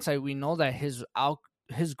hindsight, we know that his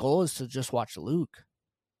goal is to just watch Luke.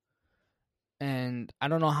 and I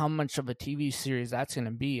don't know how much of a TV series that's going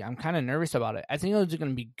to be. I'm kind of nervous about it. I think it's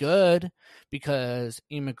going to be good because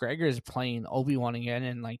Ian McGregor is playing Obi-Wan again,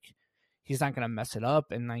 and like he's not going to mess it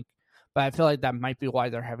up. And like, but I feel like that might be why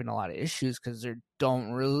they're having a lot of issues because they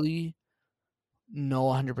don't really know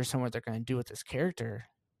 100% what they're going to do with this character.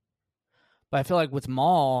 But I feel like with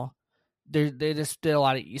Maul, they just did a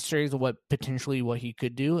lot of Easter eggs of what he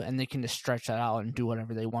could do, and they can just stretch that out and do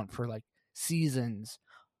whatever they want for like seasons.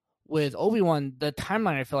 With Obi-Wan, the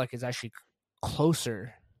timeline I feel like is actually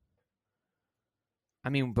closer. I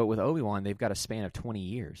mean, but with Obi-Wan, they've got a span of 20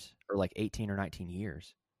 years or like 18 or 19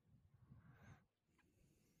 years.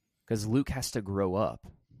 Because Luke has to grow up.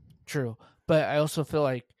 True. But I also feel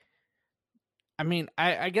like, I mean,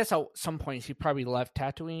 I guess at some points he probably left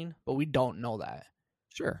Tatooine, but we don't know that.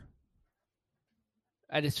 Sure.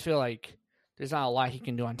 I just feel like there's not a lot he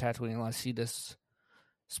can do on Tatooine unless he just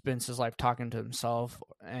spends his life talking to himself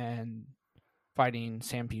and fighting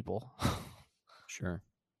sand people. Sure.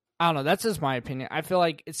 I don't know. That's just my opinion. I feel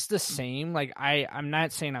like it's the same. Like I'm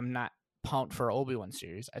not saying I'm not pumped for Obi-Wan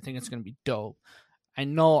series. I think it's gonna be dope. I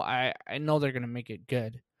know they're gonna make it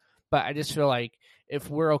good, but I just feel like if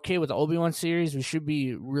we're okay with the Obi-Wan series, we should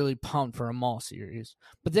be really pumped for a Maul series.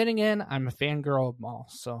 But then again, I'm a fangirl of Maul,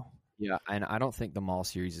 so yeah. And I don't think the Maul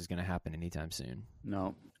series is going to happen anytime soon.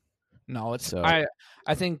 No. it's So-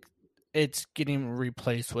 I think it's getting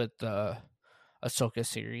replaced with the Ahsoka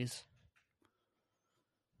series.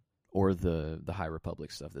 Or the High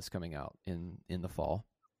Republic stuff that's coming out in the fall.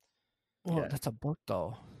 Well, Yeah. that's a book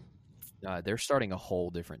though. They're starting a whole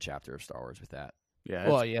different chapter of Star Wars with that. Yeah.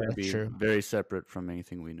 Well, it's yeah, gonna that's be true. very separate from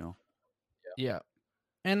anything we know. Yeah,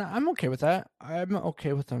 and I'm okay with that. I'm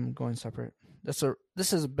okay with them going separate.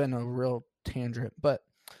 This has been a real tangent, but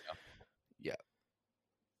yeah.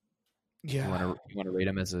 You want to rate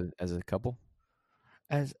them as a couple?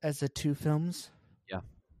 As the two films. Yeah.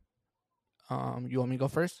 You want me to go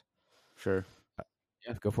first? Sure.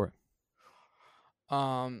 Yeah, go for it.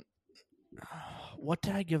 What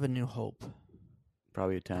did I give A New Hope?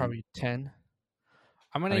 Probably a 10. Probably 10.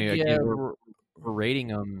 I'm gonna again, give. we're rating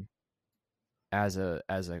them as a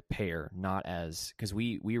pair, not as because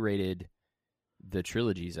we rated the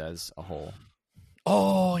trilogies as a whole.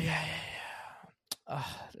 Oh yeah.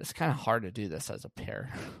 It's kind of hard to do this as a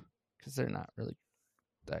pair because they're not really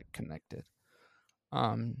that connected.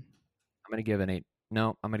 I'm gonna give an 8.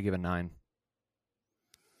 No, I'm gonna give a 9.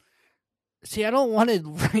 See, I don't want to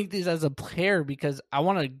rank these as a pair because I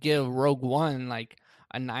want to give Rogue One like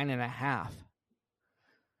a 9.5.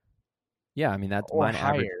 Yeah, I mean that's or mine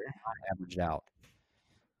higher. averaged out.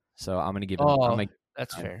 So I'm gonna give it. Oh, I'm gonna,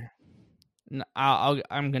 that's 9. fair.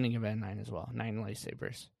 I'm gonna give it a 9 as well. 9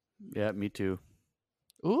 lightsabers. Yeah, me too.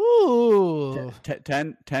 Ooh.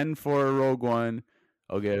 10 for Rogue One.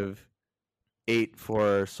 I'll give 8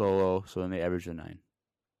 for Solo. So then they average a 9.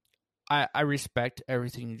 I respect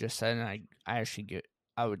everything you just said, and I actually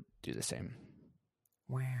I would do the same.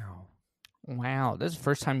 Wow, this is the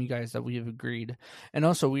first time, you guys, that we have agreed. And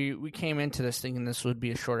also, we came into this thinking this would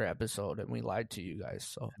be a shorter episode, and we lied to you guys.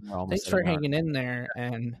 So We're almost thanks at for an hour. hanging in there,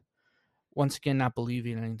 and once again, not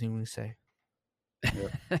believing anything we say.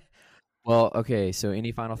 Well, okay. So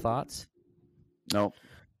any final thoughts? Nope.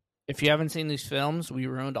 If you haven't seen these films, we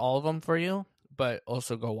ruined all of them for you, but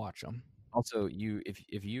also go watch them. Also,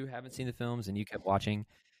 if you haven't seen the films and you kept watching,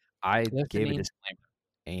 I gave a Listening. disclaimer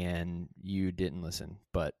and you didn't listen.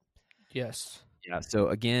 But Yes. yeah, so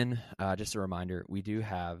again, just a reminder, we do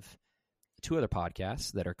have 2 other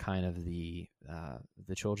podcasts that are kind of the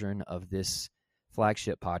children of this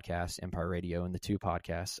flagship podcast, Empire Radio, and the 2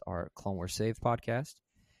 podcasts are Clone Wars Saved podcast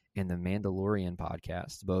and the Mandalorian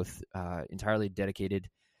podcast, both entirely dedicated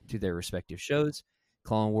to their respective shows.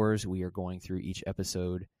 Clone Wars, we are going through each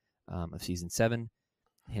episode of season 7,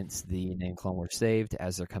 hence the name Clone Wars Saved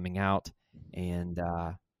as they're coming out. And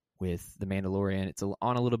with the Mandalorian, it's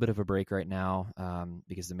on a little bit of a break right now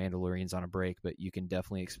because the Mandalorian's on a break, but you can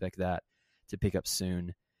definitely expect that to pick up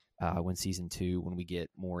soon when we get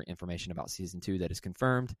more information about season 2 that is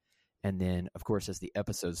confirmed. And then, of course, as the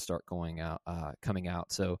episodes start coming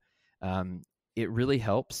out. So it really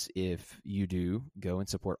helps if you do go and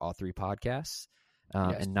support all 3 podcasts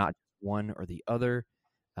Yes. and not one or the other,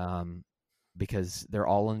 because they're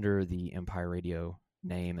all under the Empire Radio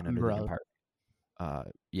name and under the Umbrella.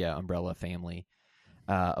 Empire, umbrella family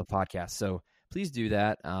of podcasts. So please do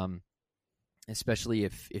that, especially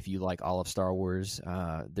if you like all of Star Wars.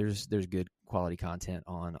 There's good quality content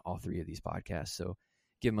on all 3 of these podcasts. So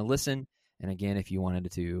give them a listen. And again, if you wanted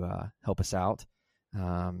to help us out,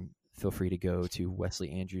 feel free to go to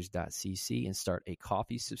wesleyandrews.cc and start a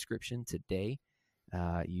coffee subscription today.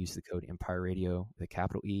 use the code Empire Radio with a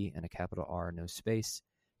capital E and a capital R, no space,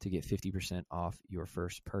 to get 50% off your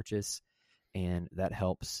first purchase. And that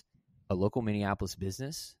helps a local Minneapolis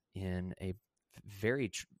business in a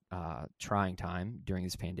very trying time during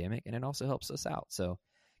this pandemic, and it also helps us out. So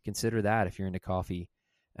consider that if you're into coffee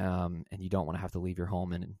and you don't want to have to leave your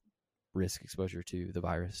home and risk exposure to the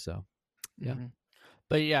virus. So, yeah. Mm-hmm.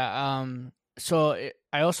 But yeah,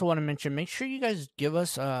 I also want to mention, make sure you guys give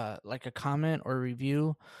us like a comment or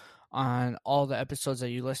review on all the episodes that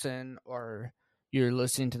you listen, or you're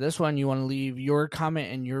listening to this one, you want to leave your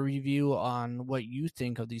comment and your review on what you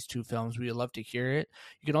think of these two films. We would love to hear it.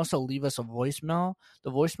 You can also leave us a voicemail.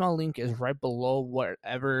 The voicemail link is right below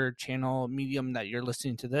whatever channel medium that you're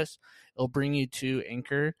listening to this. It'll bring you to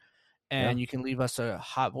Anchor, and you can leave us a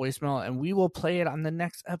hot voicemail, and we will play it on the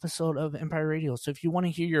next episode of Empire Radio. So if you want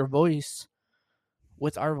to hear your voice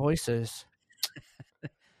with our voices,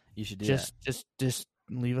 you should do just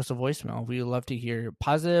leave us a voicemail. We love to hear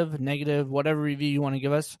positive, negative, whatever review you want to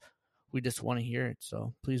give us. We just want to hear it.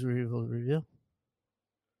 So please review.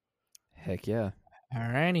 Heck yeah. All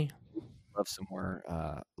righty. Love some more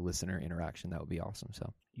listener interaction. That would be awesome.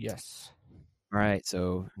 So yes. All right.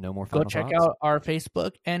 So no more final Go check thoughts? out our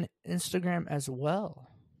Facebook and Instagram as well.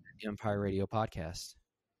 The Empire Radio Podcast.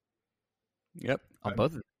 Yep. On both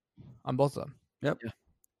of them. On both of them. Yep. Yeah.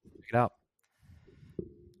 Check it out.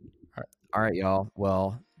 All right, y'all.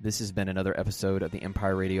 Well, this has been another episode of the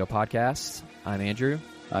Empire Radio Podcast. I'm Andrew.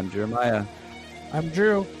 I'm Jeremiah. I'm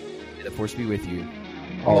Drew. May the force be with you.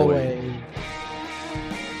 Always.